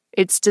gets.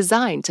 It's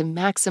designed to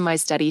maximize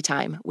study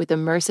time with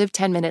immersive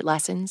 10-minute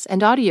lessons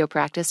and audio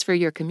practice for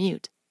your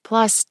commute.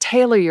 Plus,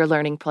 tailor your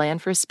learning plan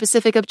for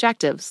specific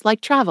objectives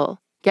like travel.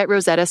 Get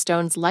Rosetta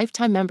Stone's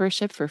lifetime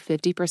membership for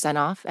 50%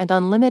 off and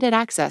unlimited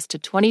access to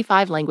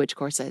 25 language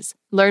courses.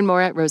 Learn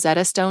more at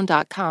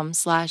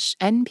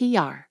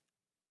rosettastone.com/NPR.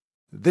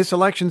 This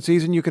election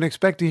season, you can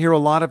expect to hear a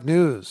lot of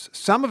news,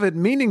 some of it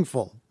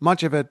meaningful,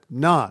 much of it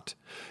not.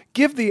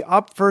 Give the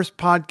Up First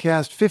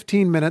podcast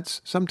 15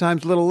 minutes,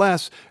 sometimes a little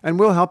less, and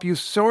we'll help you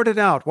sort it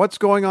out, what's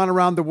going on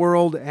around the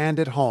world and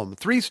at home.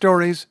 3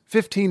 stories,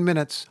 15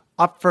 minutes,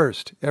 Up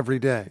First every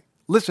day.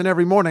 Listen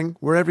every morning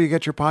wherever you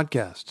get your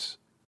podcasts.